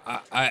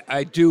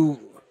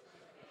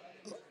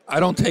 I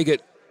don't take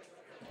it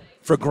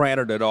for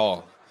granted at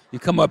all. You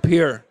come up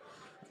here,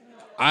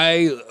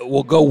 I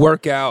will go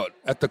work out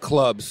at the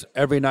clubs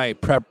every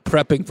night,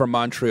 prepping for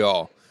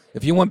Montreal.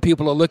 If you want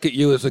people to look at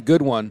you as a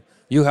good one,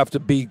 you have to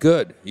be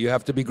good. You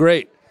have to be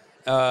great.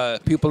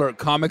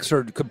 Comics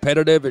are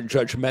competitive and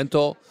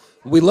judgmental.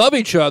 We love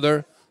each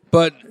other,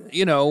 but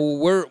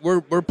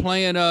we're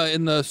playing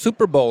in the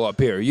Super Bowl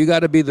up here. You got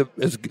to be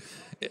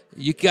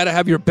you got to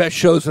have your best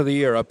shows of the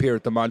year up here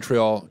at the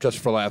Montreal Just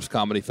for Laughs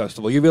Comedy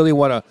Festival. You really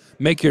want to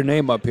make your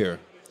name up here.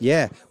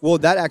 Yeah. Well,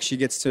 that actually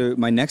gets to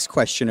my next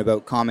question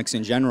about comics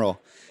in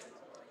general.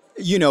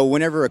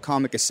 Whenever a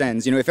comic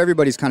ascends, if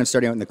everybody's kind of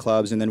starting out in the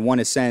clubs and then one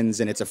ascends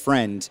and it's a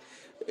friend,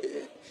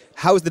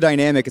 how's the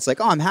dynamic? It's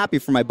like, oh, I'm happy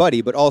for my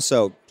buddy, but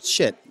also,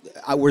 shit,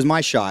 where's my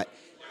shot?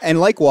 And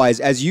likewise,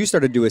 as you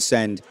started to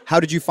ascend,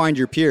 how did you find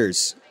your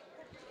peers?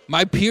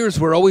 My peers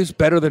were always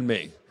better than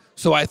me.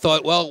 So I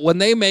thought, well, when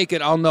they make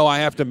it, I'll know I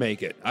have to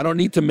make it. I don't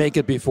need to make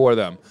it before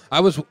them.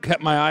 I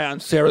kept my eye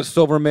on Sarah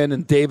Silverman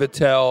and Dave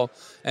Attell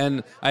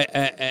and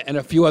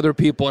a few other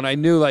people, and I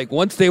knew like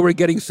once they were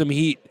getting some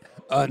heat,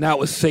 now it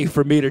was safe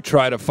for me to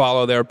try to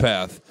follow their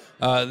path.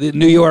 The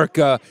New York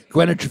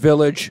Greenwich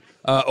Village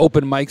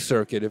open mic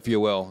circuit, if you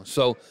will.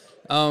 So,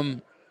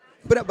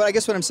 but I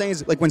guess what I'm saying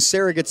is like when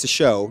Sarah gets a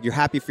show, you're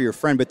happy for your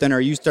friend, but then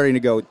are you starting to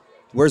go,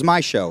 where's my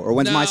show or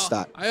when's my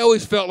stop? I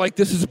always felt like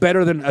this is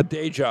better than a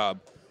day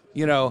job.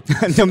 No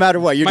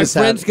matter what, my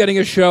friends getting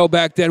a show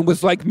back then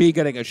was like me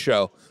getting a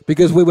show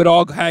because we would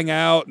all hang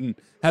out and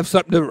have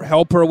something to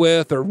help her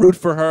with or root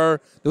for her.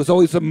 There was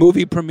always a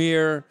movie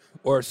premiere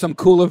or some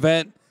cool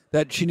event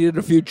that she needed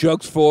a few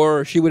jokes for,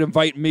 or she would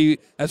invite me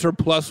as her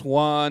plus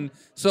one.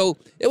 So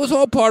it was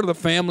all part of the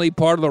family,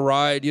 part of the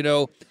ride.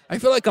 I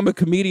feel like I'm a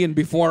comedian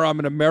before I'm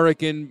an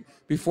American,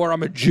 before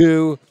I'm a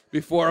Jew,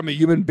 before I'm a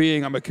human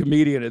being. I'm a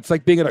comedian. It's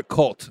like being in a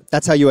cult.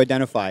 That's how you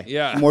identify.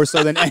 Yeah. More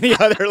so than any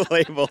other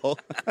label.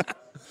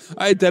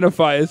 I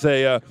identify as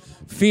a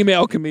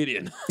female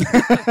comedian.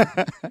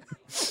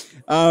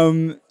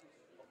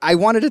 I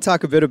wanted to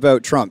talk a bit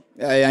about Trump.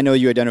 I know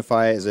you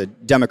identify as a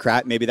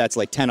Democrat. Maybe that's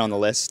like 10 on the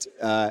list.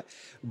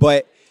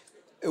 But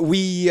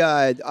we,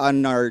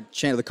 on our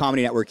channel, the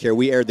Comedy Network here,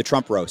 we aired the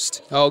Trump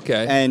roast.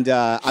 Okay. And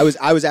I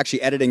was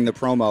actually editing the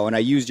promo, and I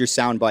used your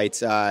sound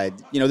bites.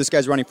 This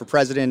guy's running for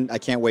president. I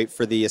can't wait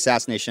for the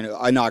assassination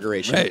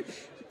inauguration. Right.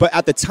 But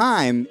at the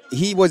time,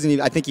 he wasn't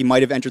even, I think he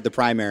might have entered the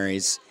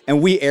primaries.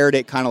 And we aired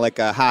it kind of like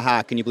a,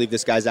 ha-ha, can you believe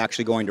this guy's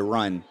actually going to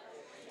run?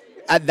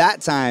 At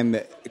that time,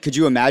 could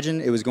you imagine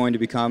it was going to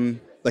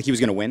become, like he was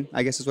going to win,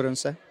 I guess is what I'm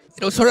saying?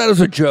 It started out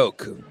as a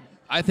joke.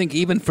 I think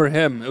even for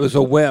him, it was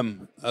a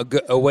whim,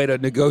 a way to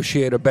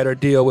negotiate a better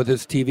deal with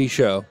his TV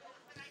show,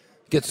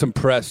 get some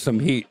press, some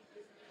heat.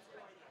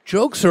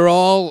 Jokes are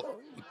all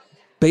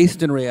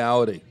based in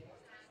reality.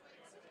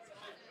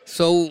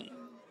 So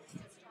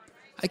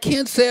I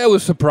can't say I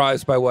was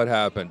surprised by what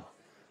happened.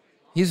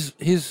 He's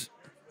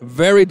a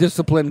very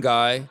disciplined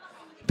guy.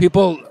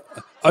 People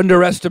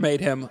underestimate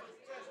him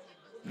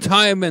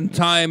time and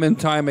time and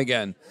time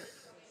again.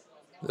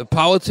 The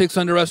politics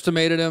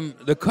underestimated him.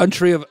 The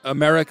country of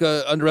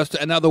America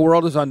underestimated, and now the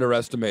world is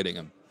underestimating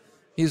him.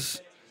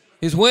 He's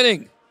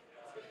winning.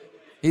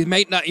 You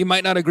might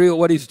not agree with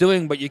what he's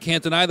doing, but you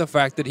can't deny the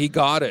fact that he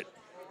got it.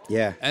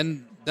 Yeah.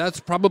 And that's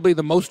probably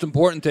the most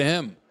important to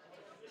him.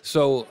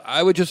 So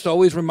I would just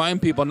always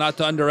remind people not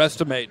to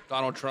underestimate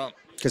Donald Trump.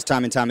 Because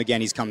time and time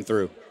again, he's come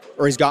through.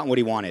 Or he's gotten what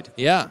he wanted.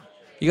 Yeah.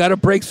 You got to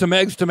break some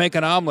eggs to make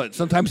an omelet.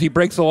 Sometimes he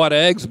breaks a lot of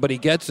eggs, but he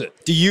gets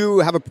it. Do you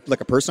have a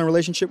personal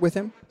relationship with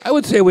him? I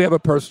would say we have a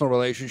personal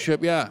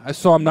relationship, yeah. I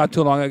saw him not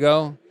too long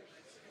ago.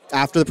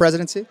 After the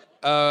presidency?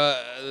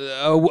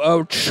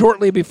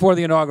 Shortly before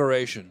the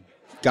inauguration.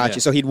 Gotcha. Yeah.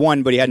 So he'd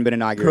won, but he hadn't been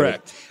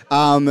inaugurated.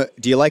 Correct.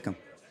 Do you like him?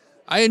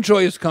 I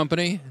enjoy his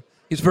company.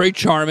 He's very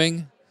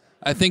charming.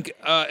 I think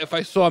if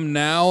I saw him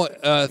now,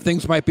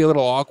 things might be a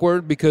little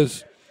awkward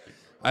because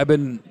I've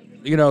been,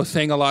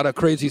 saying a lot of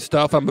crazy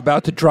stuff. I'm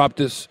about to drop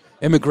this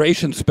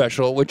immigration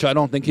special, which I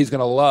don't think he's going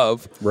to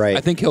love. Right.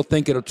 I think he'll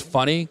think it's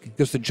funny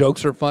because the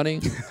jokes are funny.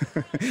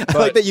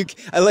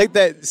 I like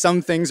that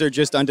some things are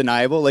just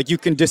undeniable. Like you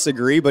can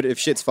disagree, but if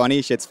shit's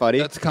funny, shit's funny.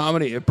 That's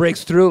comedy. It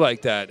breaks through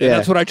like that. And Yeah.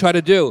 that's what I try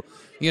to do.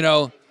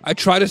 I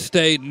try to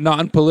stay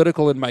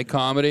non-political in my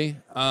comedy.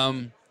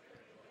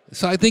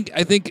 So I think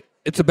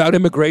it's about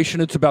immigration.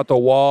 It's about the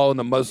wall and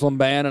the Muslim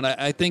ban. And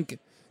I think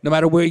no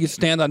matter where you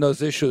stand on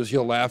those issues,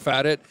 you'll laugh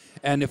at it.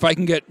 And if I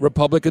can get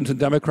Republicans and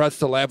Democrats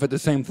to laugh at the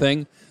same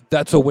thing,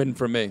 that's a win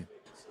for me.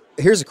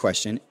 Here's a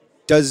question.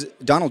 Does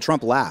Donald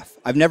Trump laugh?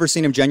 I've never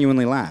seen him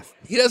genuinely laugh.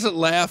 He doesn't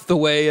laugh the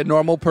way a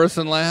normal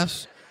person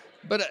laughs,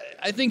 but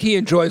I think he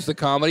enjoys the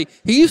comedy.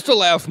 He used to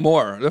laugh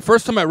more. The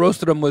first time I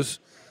roasted him was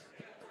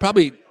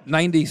probably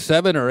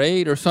 97 or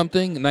 8 or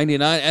something,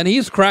 99, and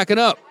he's cracking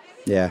up.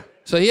 Yeah.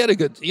 So he had a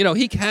good,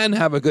 he can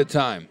have a good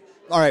time.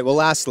 All right. Well,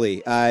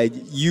 lastly,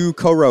 you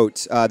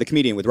co-wrote The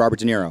Comedian with Robert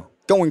De Niro.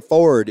 Going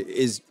forward,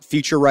 is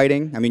feature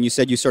writing? I mean, you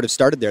said you sort of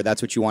started there.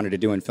 That's what you wanted to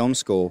do in film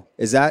school.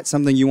 Is that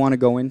something you want to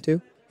go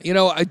into?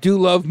 I do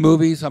love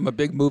movies. I'm a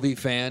big movie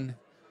fan.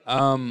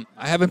 I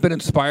haven't been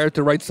inspired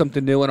to write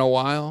something new in a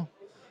while,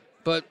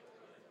 but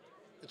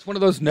it's one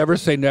of those never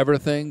say never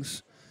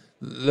things.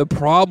 The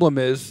problem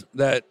is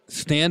that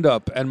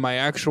stand-up and my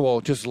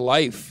actual just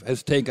life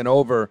has taken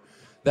over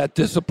that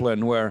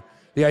discipline where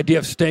the idea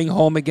of staying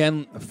home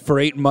again for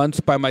 8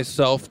 months by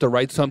myself to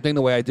write something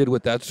the way I did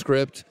with that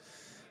script,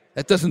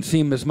 that doesn't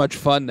seem as much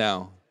fun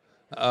now.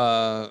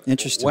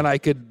 Interesting. When I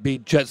could be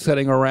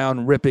jet-setting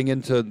around, ripping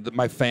into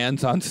my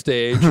fans on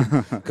stage,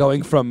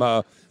 going from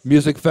a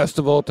music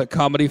festival to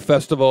comedy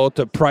festival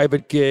to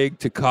private gig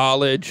to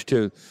college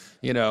to,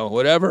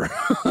 whatever.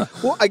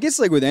 Well, I guess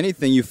like with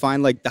anything, you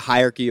find like the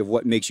hierarchy of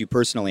what makes you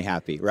personally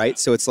happy, right?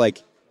 So it's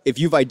like, if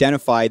you've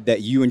identified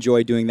that you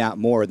enjoy doing that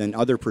more than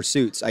other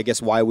pursuits, I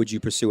guess why would you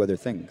pursue other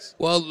things?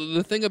 Well,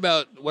 the thing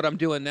about what I'm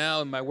doing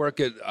now and my work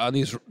on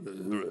these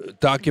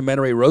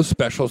documentary roast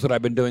specials that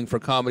I've been doing for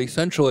Comedy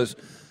Central is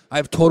I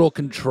have total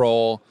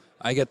control.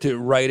 I get to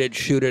write it,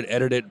 shoot it,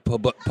 edit it,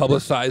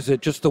 publicize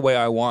it just the way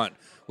I want,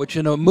 which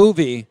in a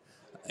movie,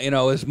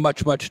 is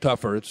much, much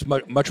tougher. It's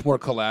much more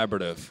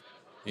collaborative,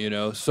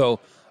 So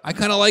I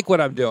kind of like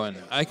what I'm doing.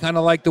 I kind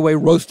of like the way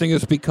roasting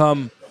has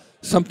become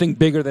something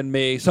bigger than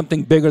me,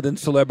 something bigger than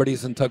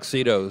celebrities in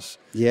tuxedos.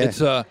 Yeah.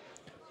 It's I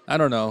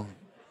don't know.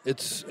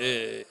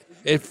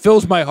 It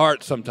fills my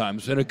heart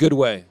sometimes in a good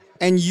way.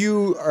 And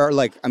you are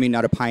like, I mean,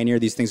 not a pioneer,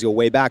 these things go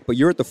way back, but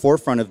you're at the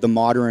forefront of the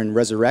modern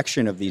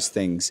resurrection of these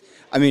things.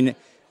 I mean,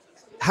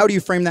 how do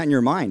you frame that in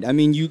your mind? I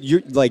mean,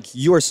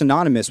 you are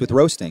synonymous with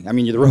roasting. I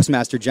mean, you're the roast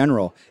master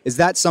general. Is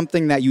that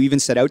something that you even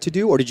set out to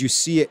do, or did you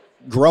see it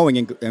growing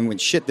and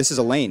went, shit, this is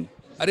a lane?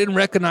 I didn't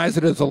recognize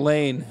it as a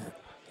lane.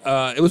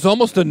 It was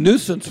almost a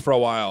nuisance for a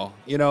while.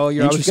 I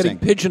was getting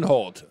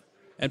pigeonholed,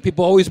 and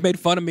people always made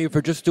fun of me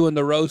for just doing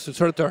the roast. It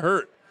started to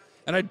hurt,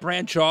 and I'd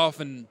branch off,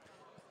 and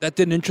that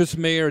didn't interest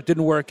me, or it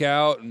didn't work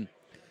out, and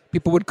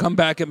people would come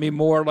back at me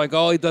more like,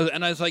 "Oh, he does,"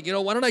 and I was like,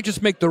 why don't I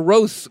just make the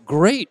roast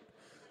great?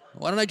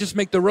 Why don't I just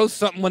make the roast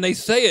something when they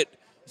say it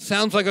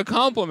sounds like a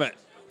compliment?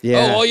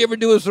 Yeah. Oh, all you ever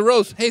do is the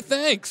roast. Hey,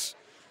 thanks.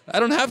 I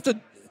don't have to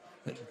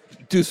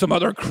do some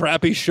other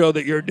crappy show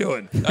that you're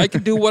doing. I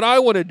can do what I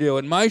want to do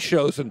in my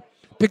shows and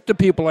pick the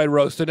people I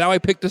roasted. Now I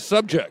pick the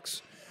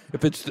subjects.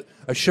 If it's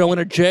a show in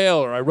a jail,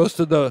 or I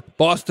roasted the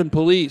Boston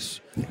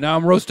police, now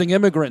I'm roasting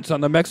immigrants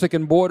on the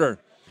Mexican border.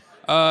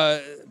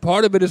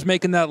 Part of it is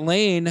making that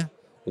lane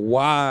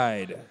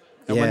wide.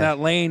 And when that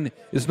lane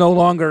is no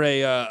longer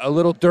a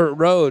little dirt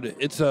road,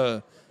 it's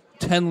a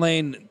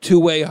 10-lane,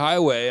 two-way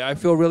highway, I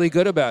feel really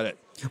good about it.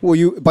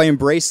 Well, by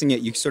embracing it,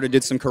 you sort of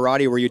did some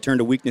karate where you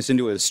turned a weakness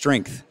into a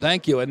strength.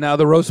 Thank you. And now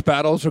the roast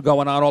battles are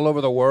going on all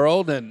over the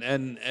world,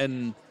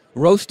 and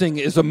roasting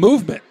is a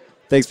movement.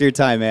 Thanks for your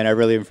time, man. I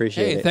really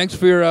appreciate it. Hey, thanks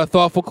for your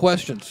thoughtful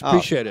questions.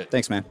 Appreciate it.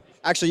 Thanks, man.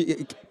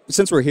 Actually,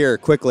 since we're here,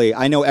 quickly,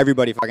 I know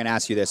everybody, if I can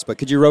ask you this, but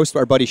could you roast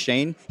our buddy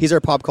Shane? He's our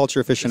pop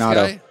culture aficionado.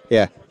 This guy?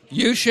 Yeah.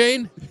 You,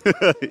 Shane?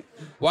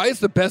 Why is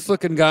the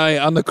best-looking guy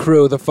on the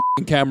crew the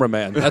f***ing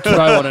cameraman? That's what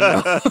I want to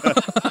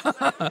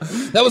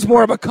know. That was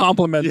more of a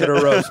compliment than a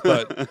roast,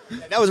 but...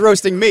 That was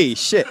roasting me.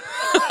 Shit.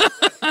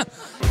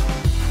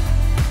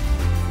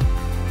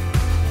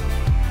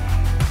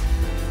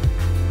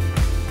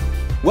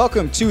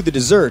 Welcome to The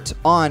Dessert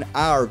on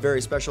our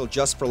very special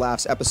Just for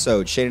Laughs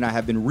episode. Shane and I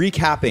have been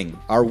recapping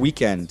our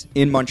weekend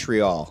in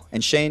Montreal.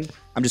 And Shane,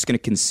 I'm just going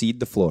to concede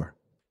the floor.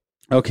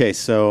 Okay,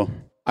 so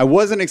I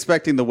wasn't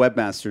expecting the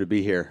webmaster to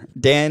be here.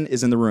 Dan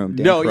is in the room.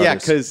 Dan No, Carruthers. yeah,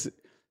 because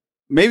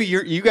maybe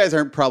you guys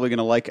aren't probably going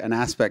to like an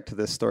aspect to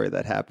this story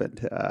that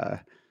happened.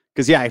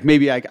 Because,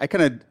 maybe I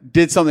kind of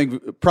did something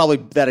probably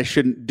that I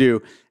shouldn't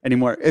do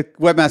anymore.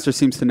 Webmaster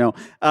seems to know.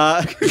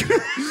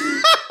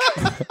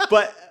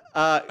 But...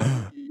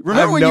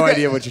 remember I have no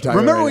idea what you're talking about.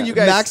 Remember when you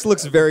guys... Max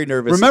looks very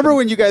nervous. Remember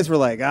when you guys were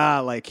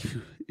like,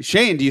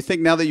 Shane, do you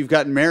think now that you've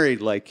gotten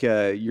married,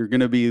 you're going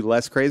to be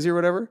less crazy or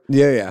whatever?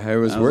 Yeah. I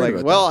was worried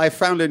about well, I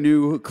found a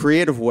new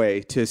creative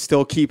way to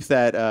still keep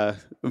that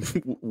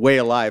way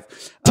alive,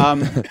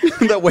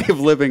 that way of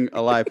living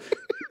alive.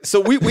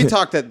 So we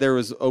talked that there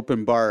was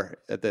open bar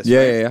at this.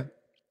 Yeah.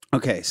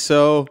 Okay,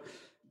 so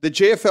the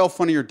JFL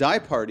Funny or Die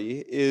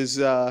party is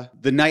the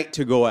night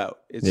to go out.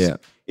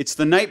 It's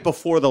the night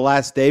before the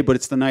last day, but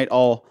it's the night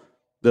all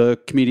the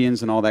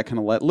comedians and all that kind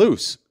of let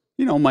loose.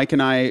 Mike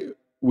and I,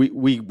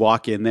 we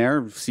walk in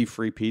there, see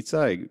free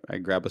pizza. I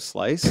grab a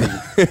slice.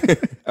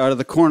 And out of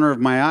the corner of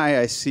my eye,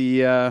 I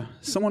see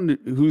someone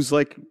who's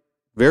like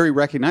very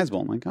recognizable.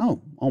 I'm like,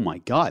 oh my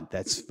God,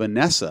 that's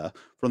Vanessa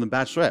from The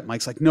Bachelorette.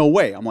 Mike's like, no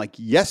way. I'm like,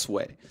 yes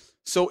way.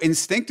 So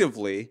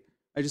instinctively,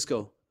 I just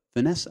go,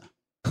 Vanessa.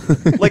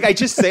 Like I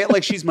just say it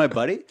like she's my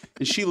buddy.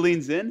 And she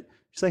leans in.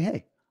 She's like,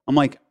 hey. I'm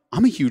like,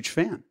 I'm a huge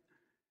fan.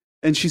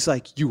 And she's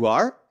like, you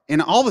are?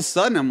 And all of a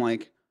sudden, I'm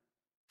like,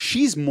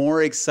 she's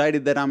more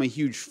excited that I'm a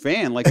huge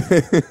fan. Like,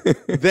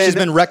 She's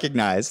been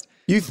recognized.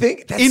 You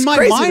think that's in my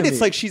crazy mind, to it's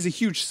me. like she's a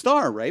huge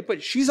star, right?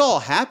 But she's all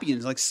happy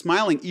and like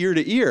smiling ear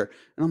to ear.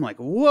 And I'm like,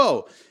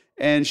 whoa.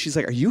 And she's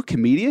like, are you a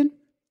comedian?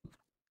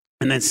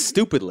 And then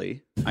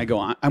stupidly, I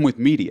go, I'm with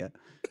media.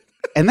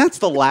 And that's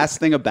the last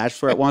thing a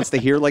bachelorette wants to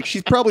hear. Like,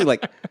 she's probably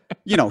like,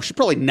 she's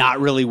probably not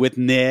really with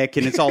Nick,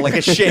 and it's all like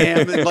a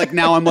sham. And like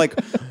now I'm like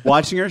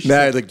watching her. She's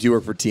Now, like, like, do you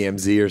work for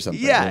TMZ or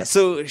something? yeah.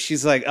 So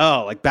she's like,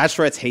 oh, like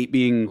bachelorettes hate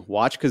being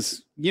watched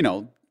because,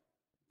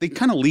 they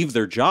kind of leave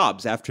their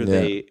jobs after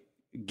they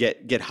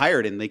get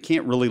hired, and they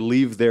can't really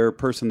leave their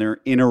person they're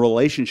in a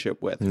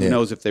relationship with. Who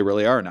knows if they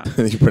really are or not.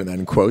 You're putting that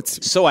in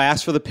quotes. So I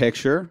asked for the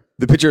picture.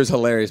 The picture is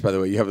hilarious, by the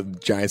way. You have a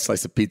giant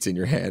slice of pizza in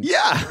your hand.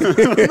 Yeah.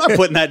 I'm not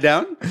putting that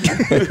down.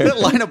 That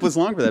lineup was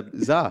long for that.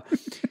 Zah.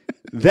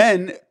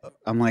 Then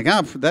I'm like,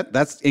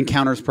 that's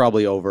encounter's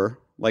probably over.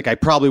 Like, I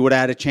probably would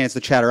have had a chance to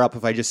chat her up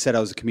if I just said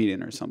I was a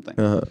comedian or something.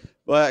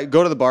 But I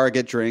go to the bar,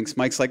 get drinks.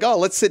 Mike's like, oh,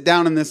 let's sit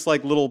down in this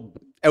like little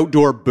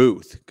outdoor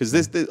booth. Because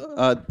It's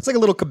like a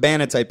little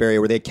cabana type area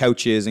where they have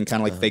couches and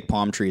kind of like fake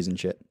palm trees and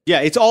shit. yeah,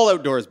 it's all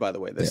outdoors, by the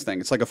way, this thing.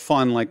 It's like a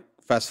fun, like,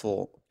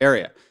 festival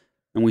area.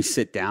 And we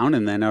sit down,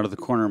 and then out of the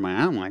corner of my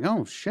eye, I'm like,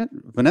 oh, shit,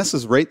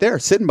 Vanessa's right there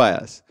sitting by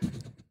us.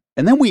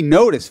 And then we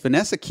notice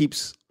Vanessa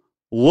keeps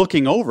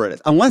looking over at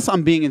us, unless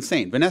I'm being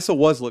insane. Vanessa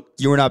was looking.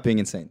 You were not being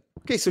insane.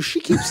 Okay, so she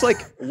keeps like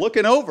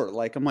looking over.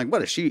 Like, I'm like, what,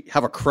 does she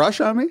have a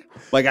crush on me?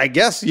 Like, I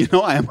guess,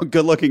 I am a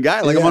good looking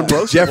guy. Like, I'm on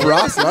bro. Jeff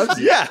Ross loves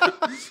you. Yeah.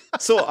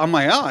 So I'm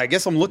like, oh, I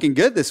guess I'm looking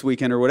good this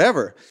weekend or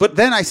whatever. But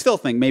then I still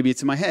think maybe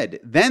it's in my head.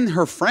 Then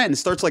her friend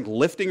starts like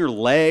lifting her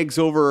legs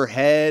over her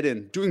head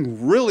and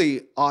doing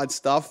really odd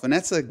stuff.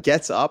 Vanessa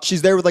gets up.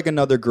 She's there with like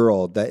another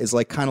girl that is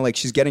like kind of like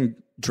she's getting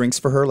drinks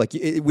for her. Like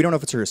we don't know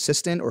if it's her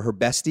assistant or her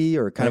bestie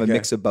or kind of a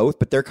mix of both,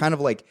 but they're kind of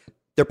like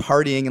they're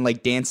partying and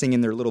like dancing in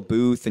their little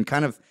booth and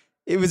kind of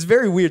it was a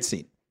very weird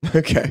scene.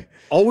 Okay.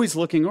 Always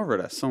looking over at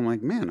us. So I'm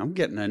like, man, I'm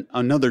getting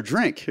another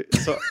drink.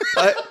 So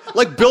I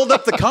like build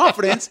up the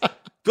confidence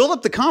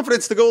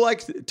to go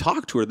like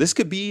talk to her. This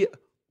could be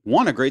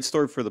one, a great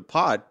story for the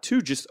pod,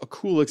 two, just a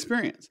cool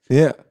experience.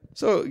 Yeah.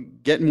 So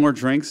getting more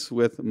drinks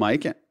with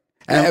Mike.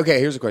 Okay,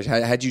 here's a question.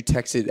 Had you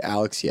texted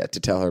Alex yet to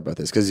tell her about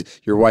this? Because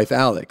your wife,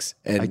 Alex,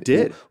 and I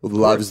did.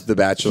 Loves The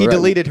Bachelor. He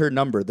deleted her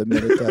number the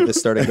minute this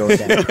started going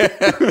down.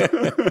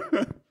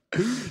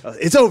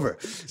 It's over.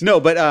 No,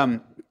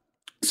 but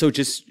so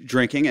just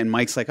drinking, and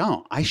Mike's like,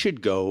 oh, I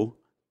should go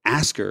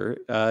ask her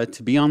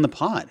to be on the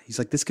pod. He's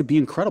like, this could be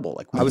incredible.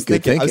 Like, I was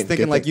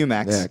thinking like you,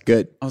 Max. Yeah,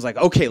 good. I was like,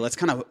 okay, let's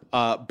kind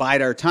of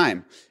bide our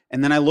time.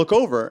 And then I look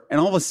over, and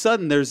all of a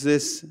sudden, there's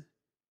this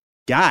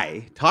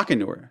guy talking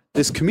to her,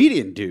 this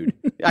comedian dude.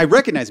 I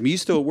recognize him. He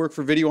used to work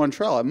for Video on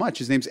Trial at Much.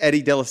 His name's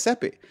Eddie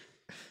Delaseppe.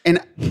 And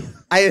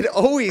I'd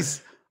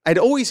always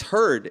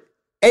heard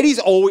Eddie's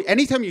always,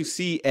 anytime you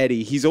see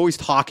Eddie, he's always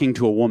talking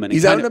to a woman.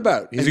 He's out and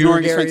about. He's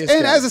ignoring his friends. gregarious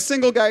And guy. as a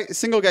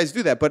single guys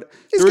do that. But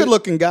He's a good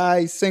looking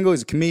guy, single,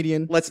 he's a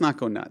comedian. let's not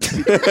go nuts.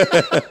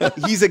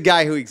 He's a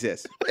guy who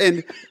exists.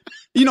 And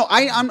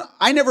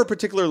I never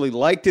particularly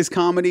liked his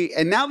comedy,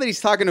 and now that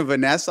he's talking to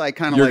Vanessa, I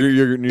kind of like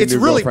your it's new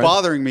really girlfriend?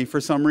 bothering me for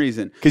some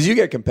reason. Because you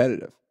get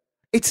competitive.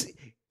 It's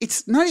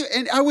not even,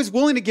 and I was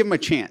willing to give him a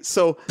chance.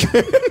 So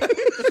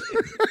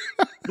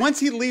once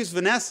he leaves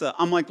Vanessa,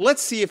 I'm like,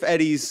 let's see if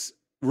Eddie's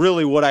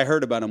really what I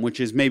heard about him, which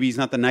is maybe he's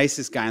not the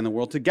nicest guy in the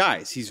world to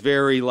guys. He's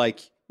very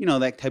like,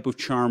 that type of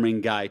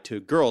charming guy to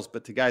girls,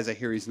 but to guys I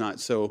hear he's not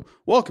so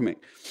welcoming.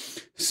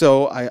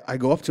 So I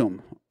go up to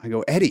him. I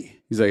go,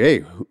 Eddie. He's like,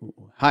 hey,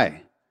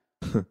 hi.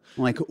 I'm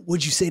like,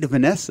 what'd you say to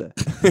Vanessa?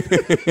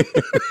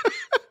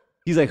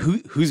 He's like,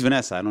 who's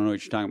Vanessa? I don't know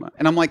what you're talking about.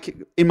 And I'm like,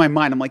 in my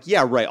mind, I'm like,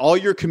 yeah, right. All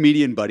your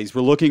comedian buddies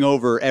were looking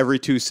over every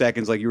 2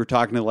 seconds like you were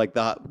talking to like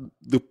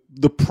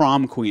the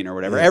prom queen or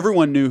whatever. Yeah.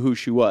 Everyone knew who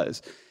she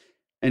was.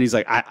 And he's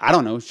like, I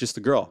don't know. It's just a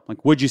girl. I'm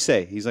like, what'd you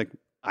say? He's like,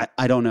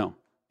 I don't know. And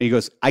he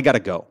goes, I got to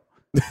go.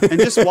 And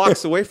just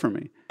walks away from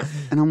me.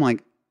 And I'm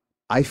like,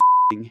 I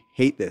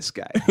hate this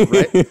guy,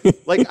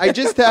 right? Like, I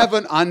just have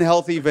an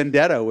unhealthy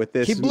vendetta with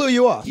this. He blew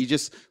you off. He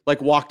just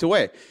like walked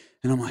away.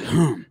 And I'm like,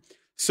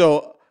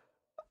 So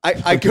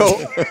I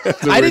go,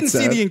 I didn't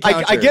see the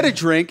encounter. I get a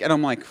drink and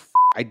I'm like,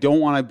 I don't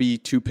want to be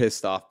too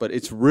pissed off, but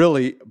it's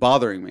really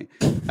bothering me.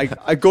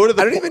 I go to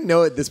the. I don't even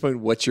know at this point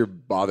what you're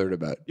bothered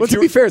about. Well, to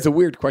be fair, it's a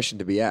weird question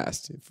to be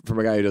asked from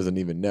a guy who doesn't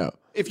even know.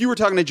 If you were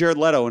talking to Jared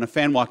Leto and a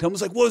fan walked home and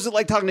was like, what was it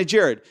like talking to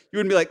Jared? You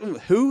wouldn't be like,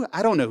 who?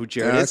 I don't know who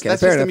Jared is. Okay,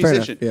 That's fair just a enough,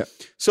 musician. Yeah.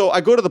 So I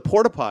go to the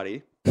porta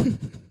potty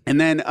and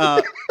then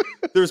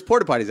there's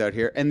porta potties out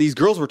here and these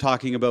girls were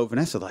talking about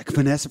Vanessa, like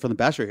Vanessa from The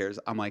Bachelor here.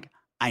 I'm like,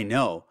 I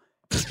know.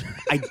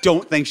 I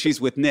don't think she's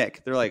with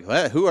Nick. They're like,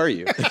 what? Who are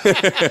you?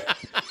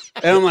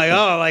 And I'm like,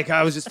 oh, like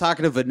I was just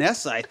talking to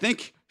Vanessa. I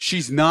think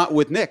she's not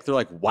with Nick. They're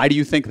like, why do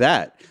you think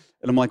that?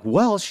 And I'm like,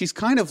 well, she's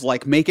kind of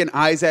like making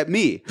eyes at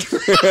me.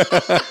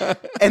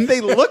 And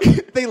they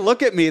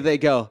look at me. They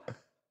go,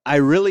 I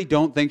really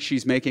don't think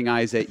she's making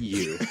eyes at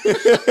you.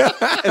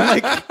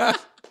 And like,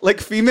 like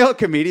female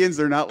comedians,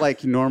 they're not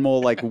like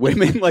normal like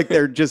women. Like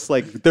they're just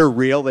like they're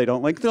real. They're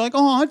like,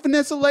 oh,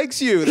 Vanessa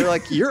likes you. They're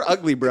like, you're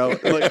ugly, bro.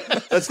 Like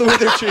that's the way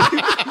they're treating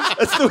me.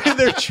 That's the way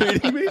they're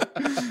treating me.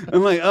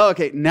 I'm like, oh,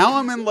 okay. Now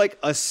I'm in like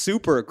a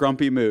super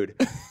grumpy mood.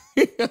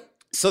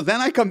 So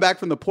then I come back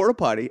from the porta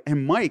potty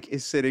and Mike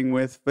is sitting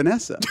with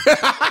Vanessa.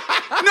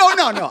 No.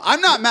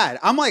 I'm not mad.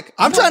 I'm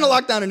trying to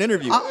lock down an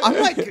interview.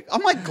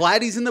 I'm like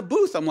glad he's in the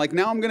booth. I'm like,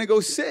 now I'm gonna go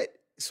sit.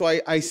 So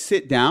I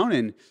sit down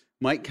and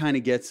Mike kind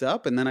of gets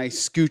up and then I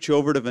scooch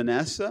over to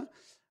Vanessa.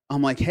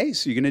 I'm like, hey,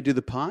 so you're gonna do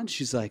the pod?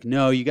 She's like,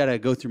 no, you gotta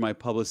go through my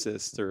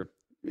publicist.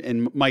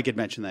 And Mike had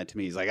mentioned that to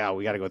me. He's like, oh,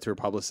 we gotta go through a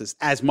publicist,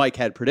 as Mike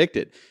had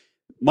predicted.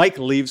 Mike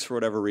leaves for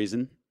whatever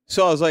reason.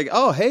 So I was like,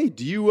 oh, hey,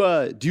 do you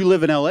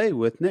live in LA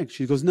with Nick?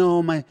 She goes,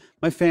 no, my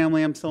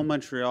family, I'm still in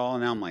Montreal.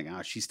 And I'm like,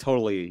 oh, she's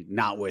totally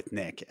not with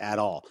Nick at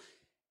all.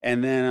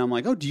 And then I'm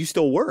like, oh, do you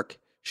still work?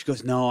 She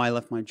goes, no, I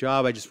left my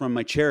job. I just run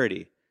my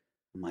charity.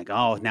 I'm like,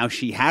 oh, now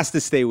she has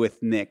to stay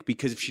with Nick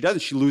because if she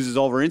doesn't, she loses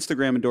all of her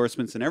Instagram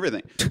endorsements and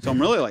everything. So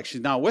I'm really like,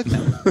 she's not with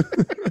him.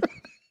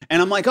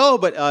 And I'm like, oh,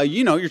 but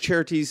your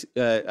charities.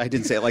 I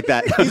didn't say it like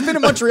that. He's been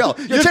in Montreal.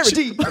 Your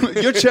charity,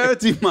 your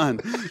charity, man.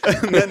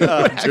 And then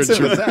accent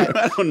was that?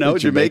 I don't know,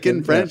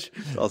 Jamaican, French.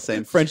 Yeah. It's all the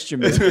same. French,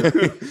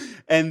 Jamaican.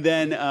 And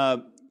then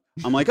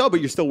I'm like, oh, but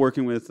you're still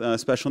working with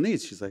special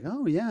needs. She's like,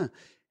 oh yeah.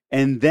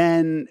 And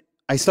then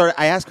I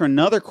asked her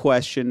another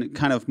question,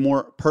 kind of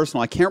more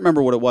personal. I can't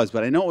remember what it was,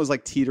 but I know it was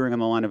like teetering on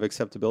the line of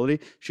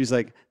acceptability. She's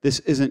like, this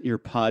isn't your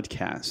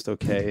podcast,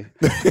 okay?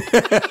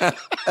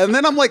 And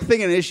then I'm like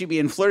thinking, is she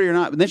being flirty or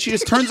not? But then she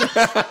just turns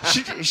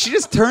she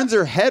just turns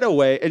her head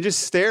away and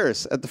just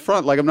stares at the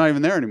front like I'm not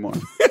even there anymore.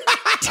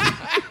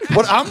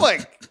 But I'm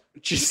like,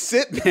 just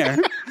sitting there.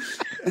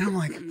 And I'm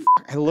like,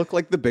 I look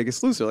like the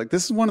Biggest Loser. Like,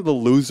 this is one of the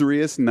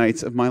loseriest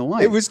nights of my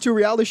life. It was 2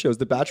 reality shows,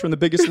 The Bachelor and The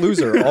Biggest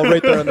Loser, all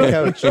right there on the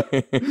couch.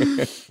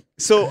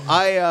 So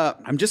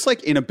I'm just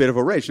like in a bit of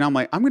a rage. Now I'm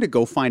like, I'm going to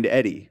go find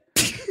Eddie.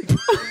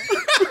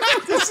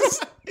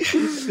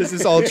 This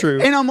is all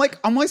true. And I'm like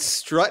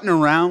strutting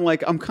around.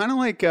 Like, I'm kind of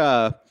like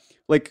I'm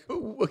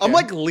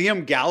like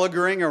Liam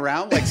Gallaghering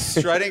around, like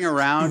strutting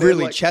around.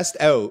 Really, like, chest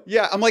out.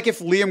 Yeah, I'm like if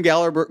Liam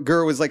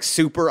Gallagher was like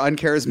super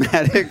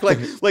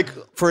uncharismatic. like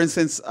for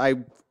instance, I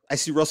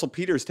see Russell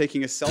Peters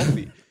taking a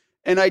selfie,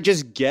 and I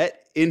just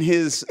get in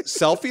his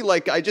selfie,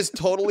 like I just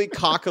totally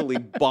cockily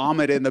bomb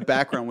it in the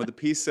background with a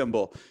peace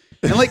symbol.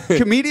 And like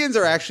comedians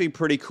are actually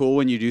pretty cool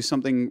when you do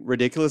something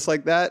ridiculous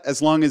like that,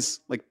 as long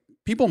as like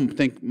people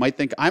might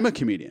think I'm a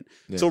comedian.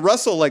 Yeah. So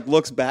Russell like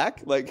looks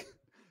back, like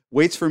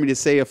waits for me to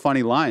say a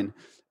funny line,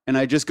 and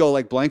I just go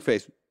like blank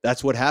face.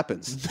 That's what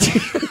happens.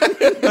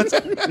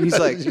 And he's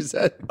like,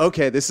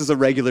 okay, this is a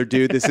regular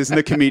dude. This isn't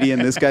a comedian.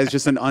 This guy's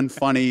just an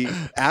unfunny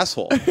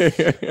asshole.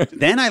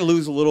 Then I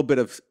lose a little bit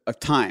of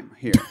time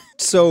here.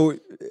 So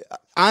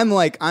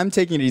I'm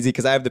taking it easy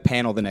because I have the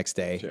panel the next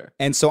day. Sure.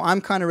 And so I'm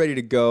kind of ready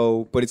to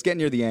go, but it's getting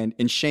near the end.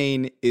 And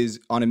Shane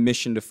is on a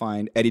mission to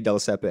find Eddie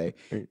Delasepe.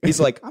 He's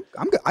like,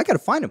 I got to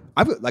find him.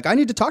 I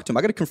need to talk to him.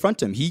 I got to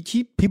confront him.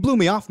 He blew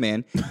me off,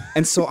 man.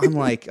 And so I'm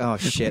like, oh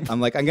shit. I'm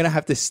like, I'm going to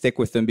have to stick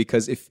with him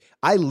because if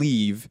I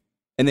leave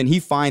and then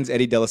he finds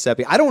Eddie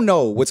Delasepe, I don't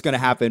know what's going to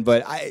happen,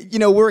 but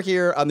we're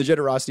here on the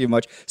generosity of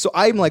much. So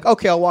I'm like,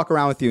 okay, I'll walk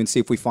around with you and see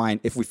if we find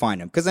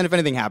him. Because then if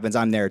anything happens,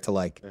 I'm there to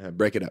like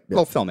break it up.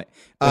 I'll film it.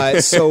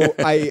 So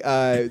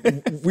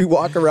we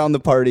walk around the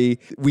party.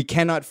 We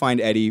cannot find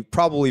Eddie,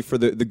 probably for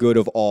the good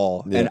of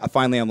all. Yeah. And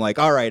finally, I'm like,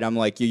 all right. I'm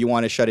like, you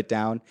want to shut it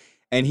down?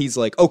 And he's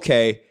like,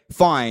 okay,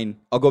 fine.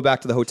 I'll go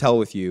back to the hotel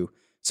with you.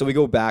 So we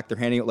go back. They're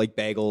handing out like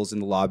bagels in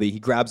the lobby. He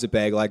grabs a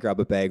bagel. I grab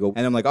a bagel.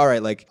 And I'm like, all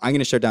right, like I'm going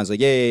to shut it down. He's like,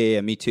 yeah,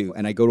 me too.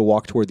 And I go to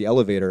walk toward the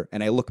elevator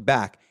and I look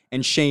back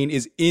and Shane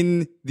is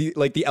in the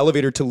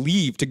elevator to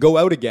leave, to go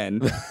out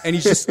again. And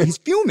he's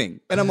fuming.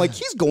 And I'm like,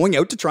 he's going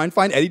out to try and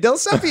find Eddie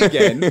Delasepe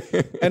again.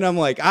 And I'm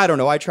like, I don't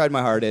know. I tried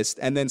my hardest.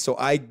 And then so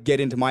I get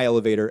into my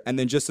elevator. And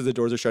then just as the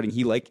doors are shutting,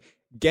 he like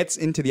gets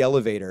into the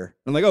elevator.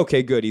 I'm like,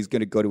 okay, good. He's going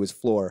to go to his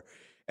floor.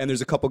 And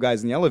there's a couple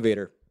guys in the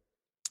elevator.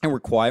 And we're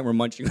quiet, we're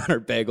munching on our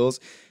bagels.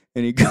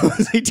 And he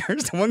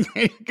turns to one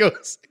guy and he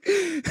goes,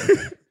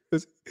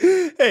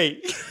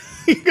 hey,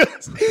 he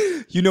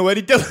goes, you know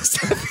Eddie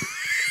Delasepe?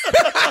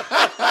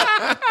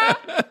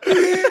 And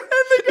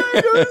the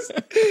guy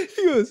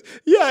goes,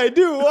 yeah, I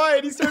do. Why?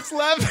 And he starts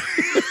laughing.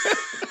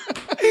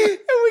 And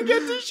we get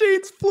to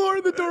Shane's floor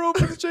and the door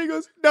opens and Shane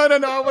goes, no,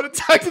 I want to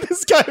talk to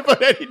this guy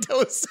about Eddie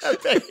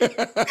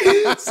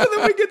Delasepe. So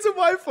then we get to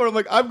my floor. I'm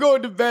like, I'm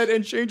going to bed.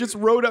 And Shane just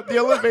rode up the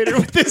elevator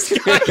with this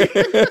guy.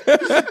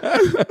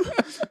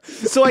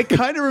 So I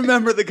kind of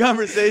remember the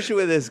conversation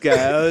with this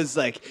guy. I was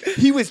like,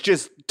 he was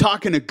just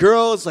talking to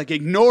girls, like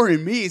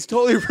ignoring me. He's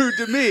totally rude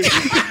to me.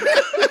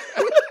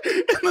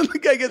 And then the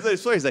guy gets on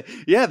his floor. He's like,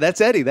 yeah, that's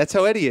Eddie. That's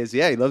how Eddie is.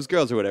 Yeah, he loves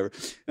girls or whatever.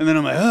 And then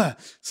I'm like, ugh.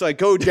 So I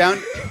go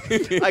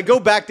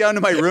back down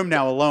to my room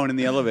now alone in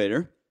the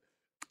elevator.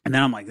 And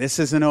then I'm like, this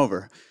isn't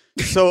over.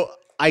 So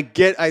I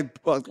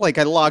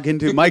log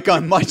into Mike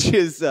on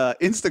Much's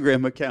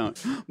Instagram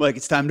account. I'm like,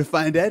 it's time to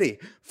find Eddie.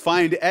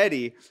 Find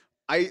Eddie.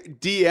 I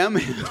DM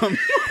him.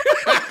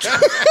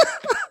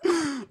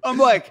 I'm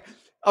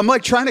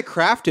like trying to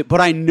craft it, but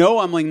I know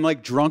I'm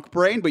like drunk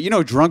brain. But you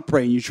know, drunk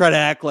brain, you try to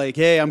act like,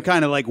 hey, I'm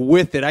kind of like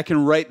with it. I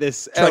can write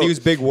this. Try to use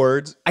big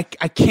words. I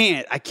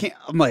can't.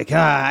 I'm like,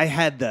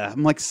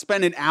 I'm like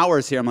spending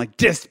hours here. I'm like,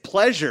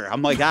 displeasure.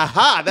 I'm like,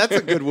 aha, that's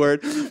a good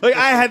word. Like,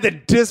 I had the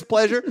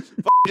displeasure.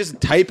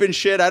 Just typing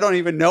shit I don't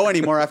even know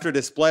anymore after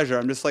displeasure.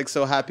 I'm just like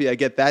so happy I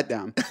get that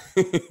down.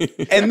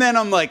 And then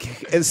I'm like,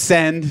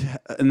 send.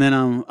 And then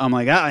I'm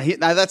like,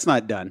 that's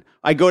not done.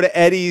 I go to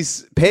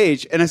Eddie's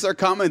page and I start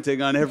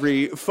commenting on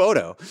every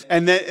photo.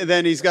 And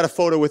then he's got a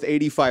photo with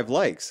 85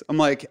 likes. I'm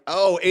like,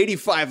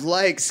 85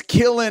 likes,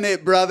 killing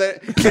it, brother.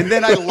 And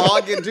then I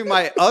log into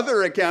my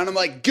other account. I'm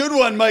like, good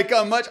one, Mike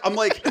on Much. I'm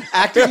like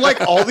acting like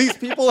all these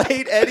people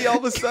hate Eddie all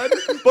of a sudden.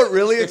 But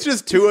really, it's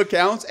just 2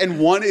 accounts. And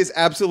one is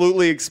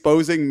absolutely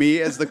exposing me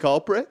as the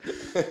culprit.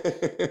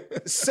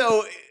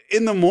 So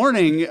in the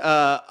morning,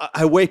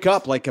 I wake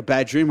up like a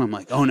bad dream. I'm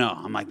like, oh no.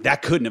 I'm like,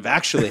 that couldn't have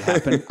actually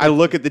happened. I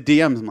look at the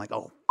DMs. I'm like,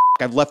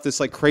 I've left this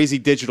like crazy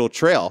digital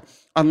trail.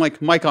 I'm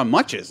like Mike on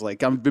Muches.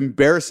 Like, I'm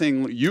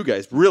embarrassing you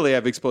guys. Really,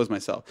 I've exposed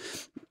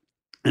myself.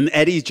 And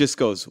Eddie just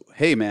goes,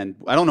 hey man,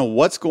 I don't know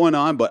what's going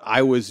on, but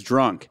I was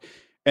drunk.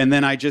 And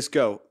then I just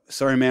go,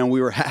 sorry man,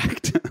 we were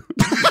hacked.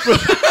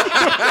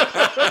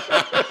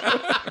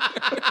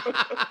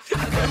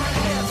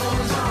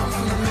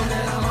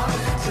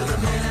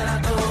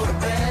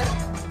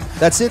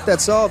 That's it.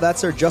 That's all.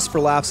 That's our Just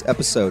for Laughs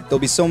episode. There'll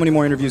be so many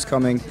more interviews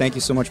coming. Thank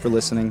you so much for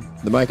listening.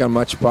 The Mike on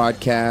Much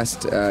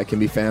podcast can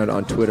be found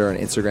on Twitter and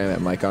Instagram at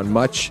Mike on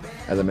Much.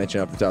 As I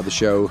mentioned off the top of the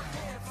show,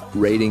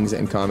 ratings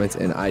and comments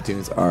in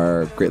iTunes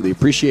are greatly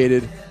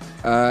appreciated.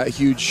 A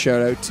huge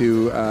shout out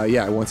to,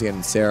 once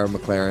again, Sarah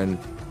McLaren,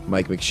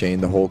 Mike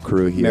McShane, the whole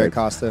crew here. Mary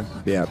Costa.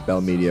 Yeah,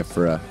 Bell Media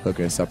for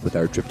hooking us up with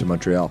our trip to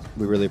Montreal.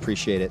 We really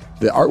appreciate it.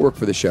 The artwork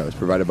for the show is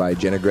provided by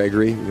Jenna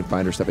Gregory. You can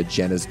find her stuff at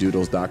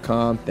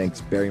jennasdoodles.com.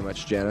 Thanks very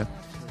much, Jenna.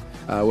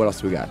 What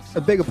else do we got?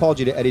 A big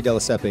apology to Eddie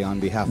Delaseppe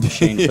on behalf of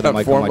Shane for the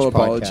Mike on Much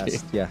apology.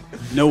 podcast. Yeah.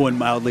 No one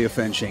mildly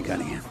offends Shane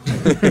Cunningham.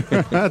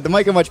 The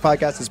Mike on Much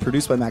podcast is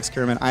produced by Max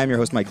Kerman. I am your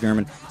host, Mike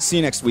German. See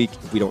you next week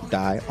if we don't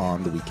die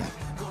on the weekend.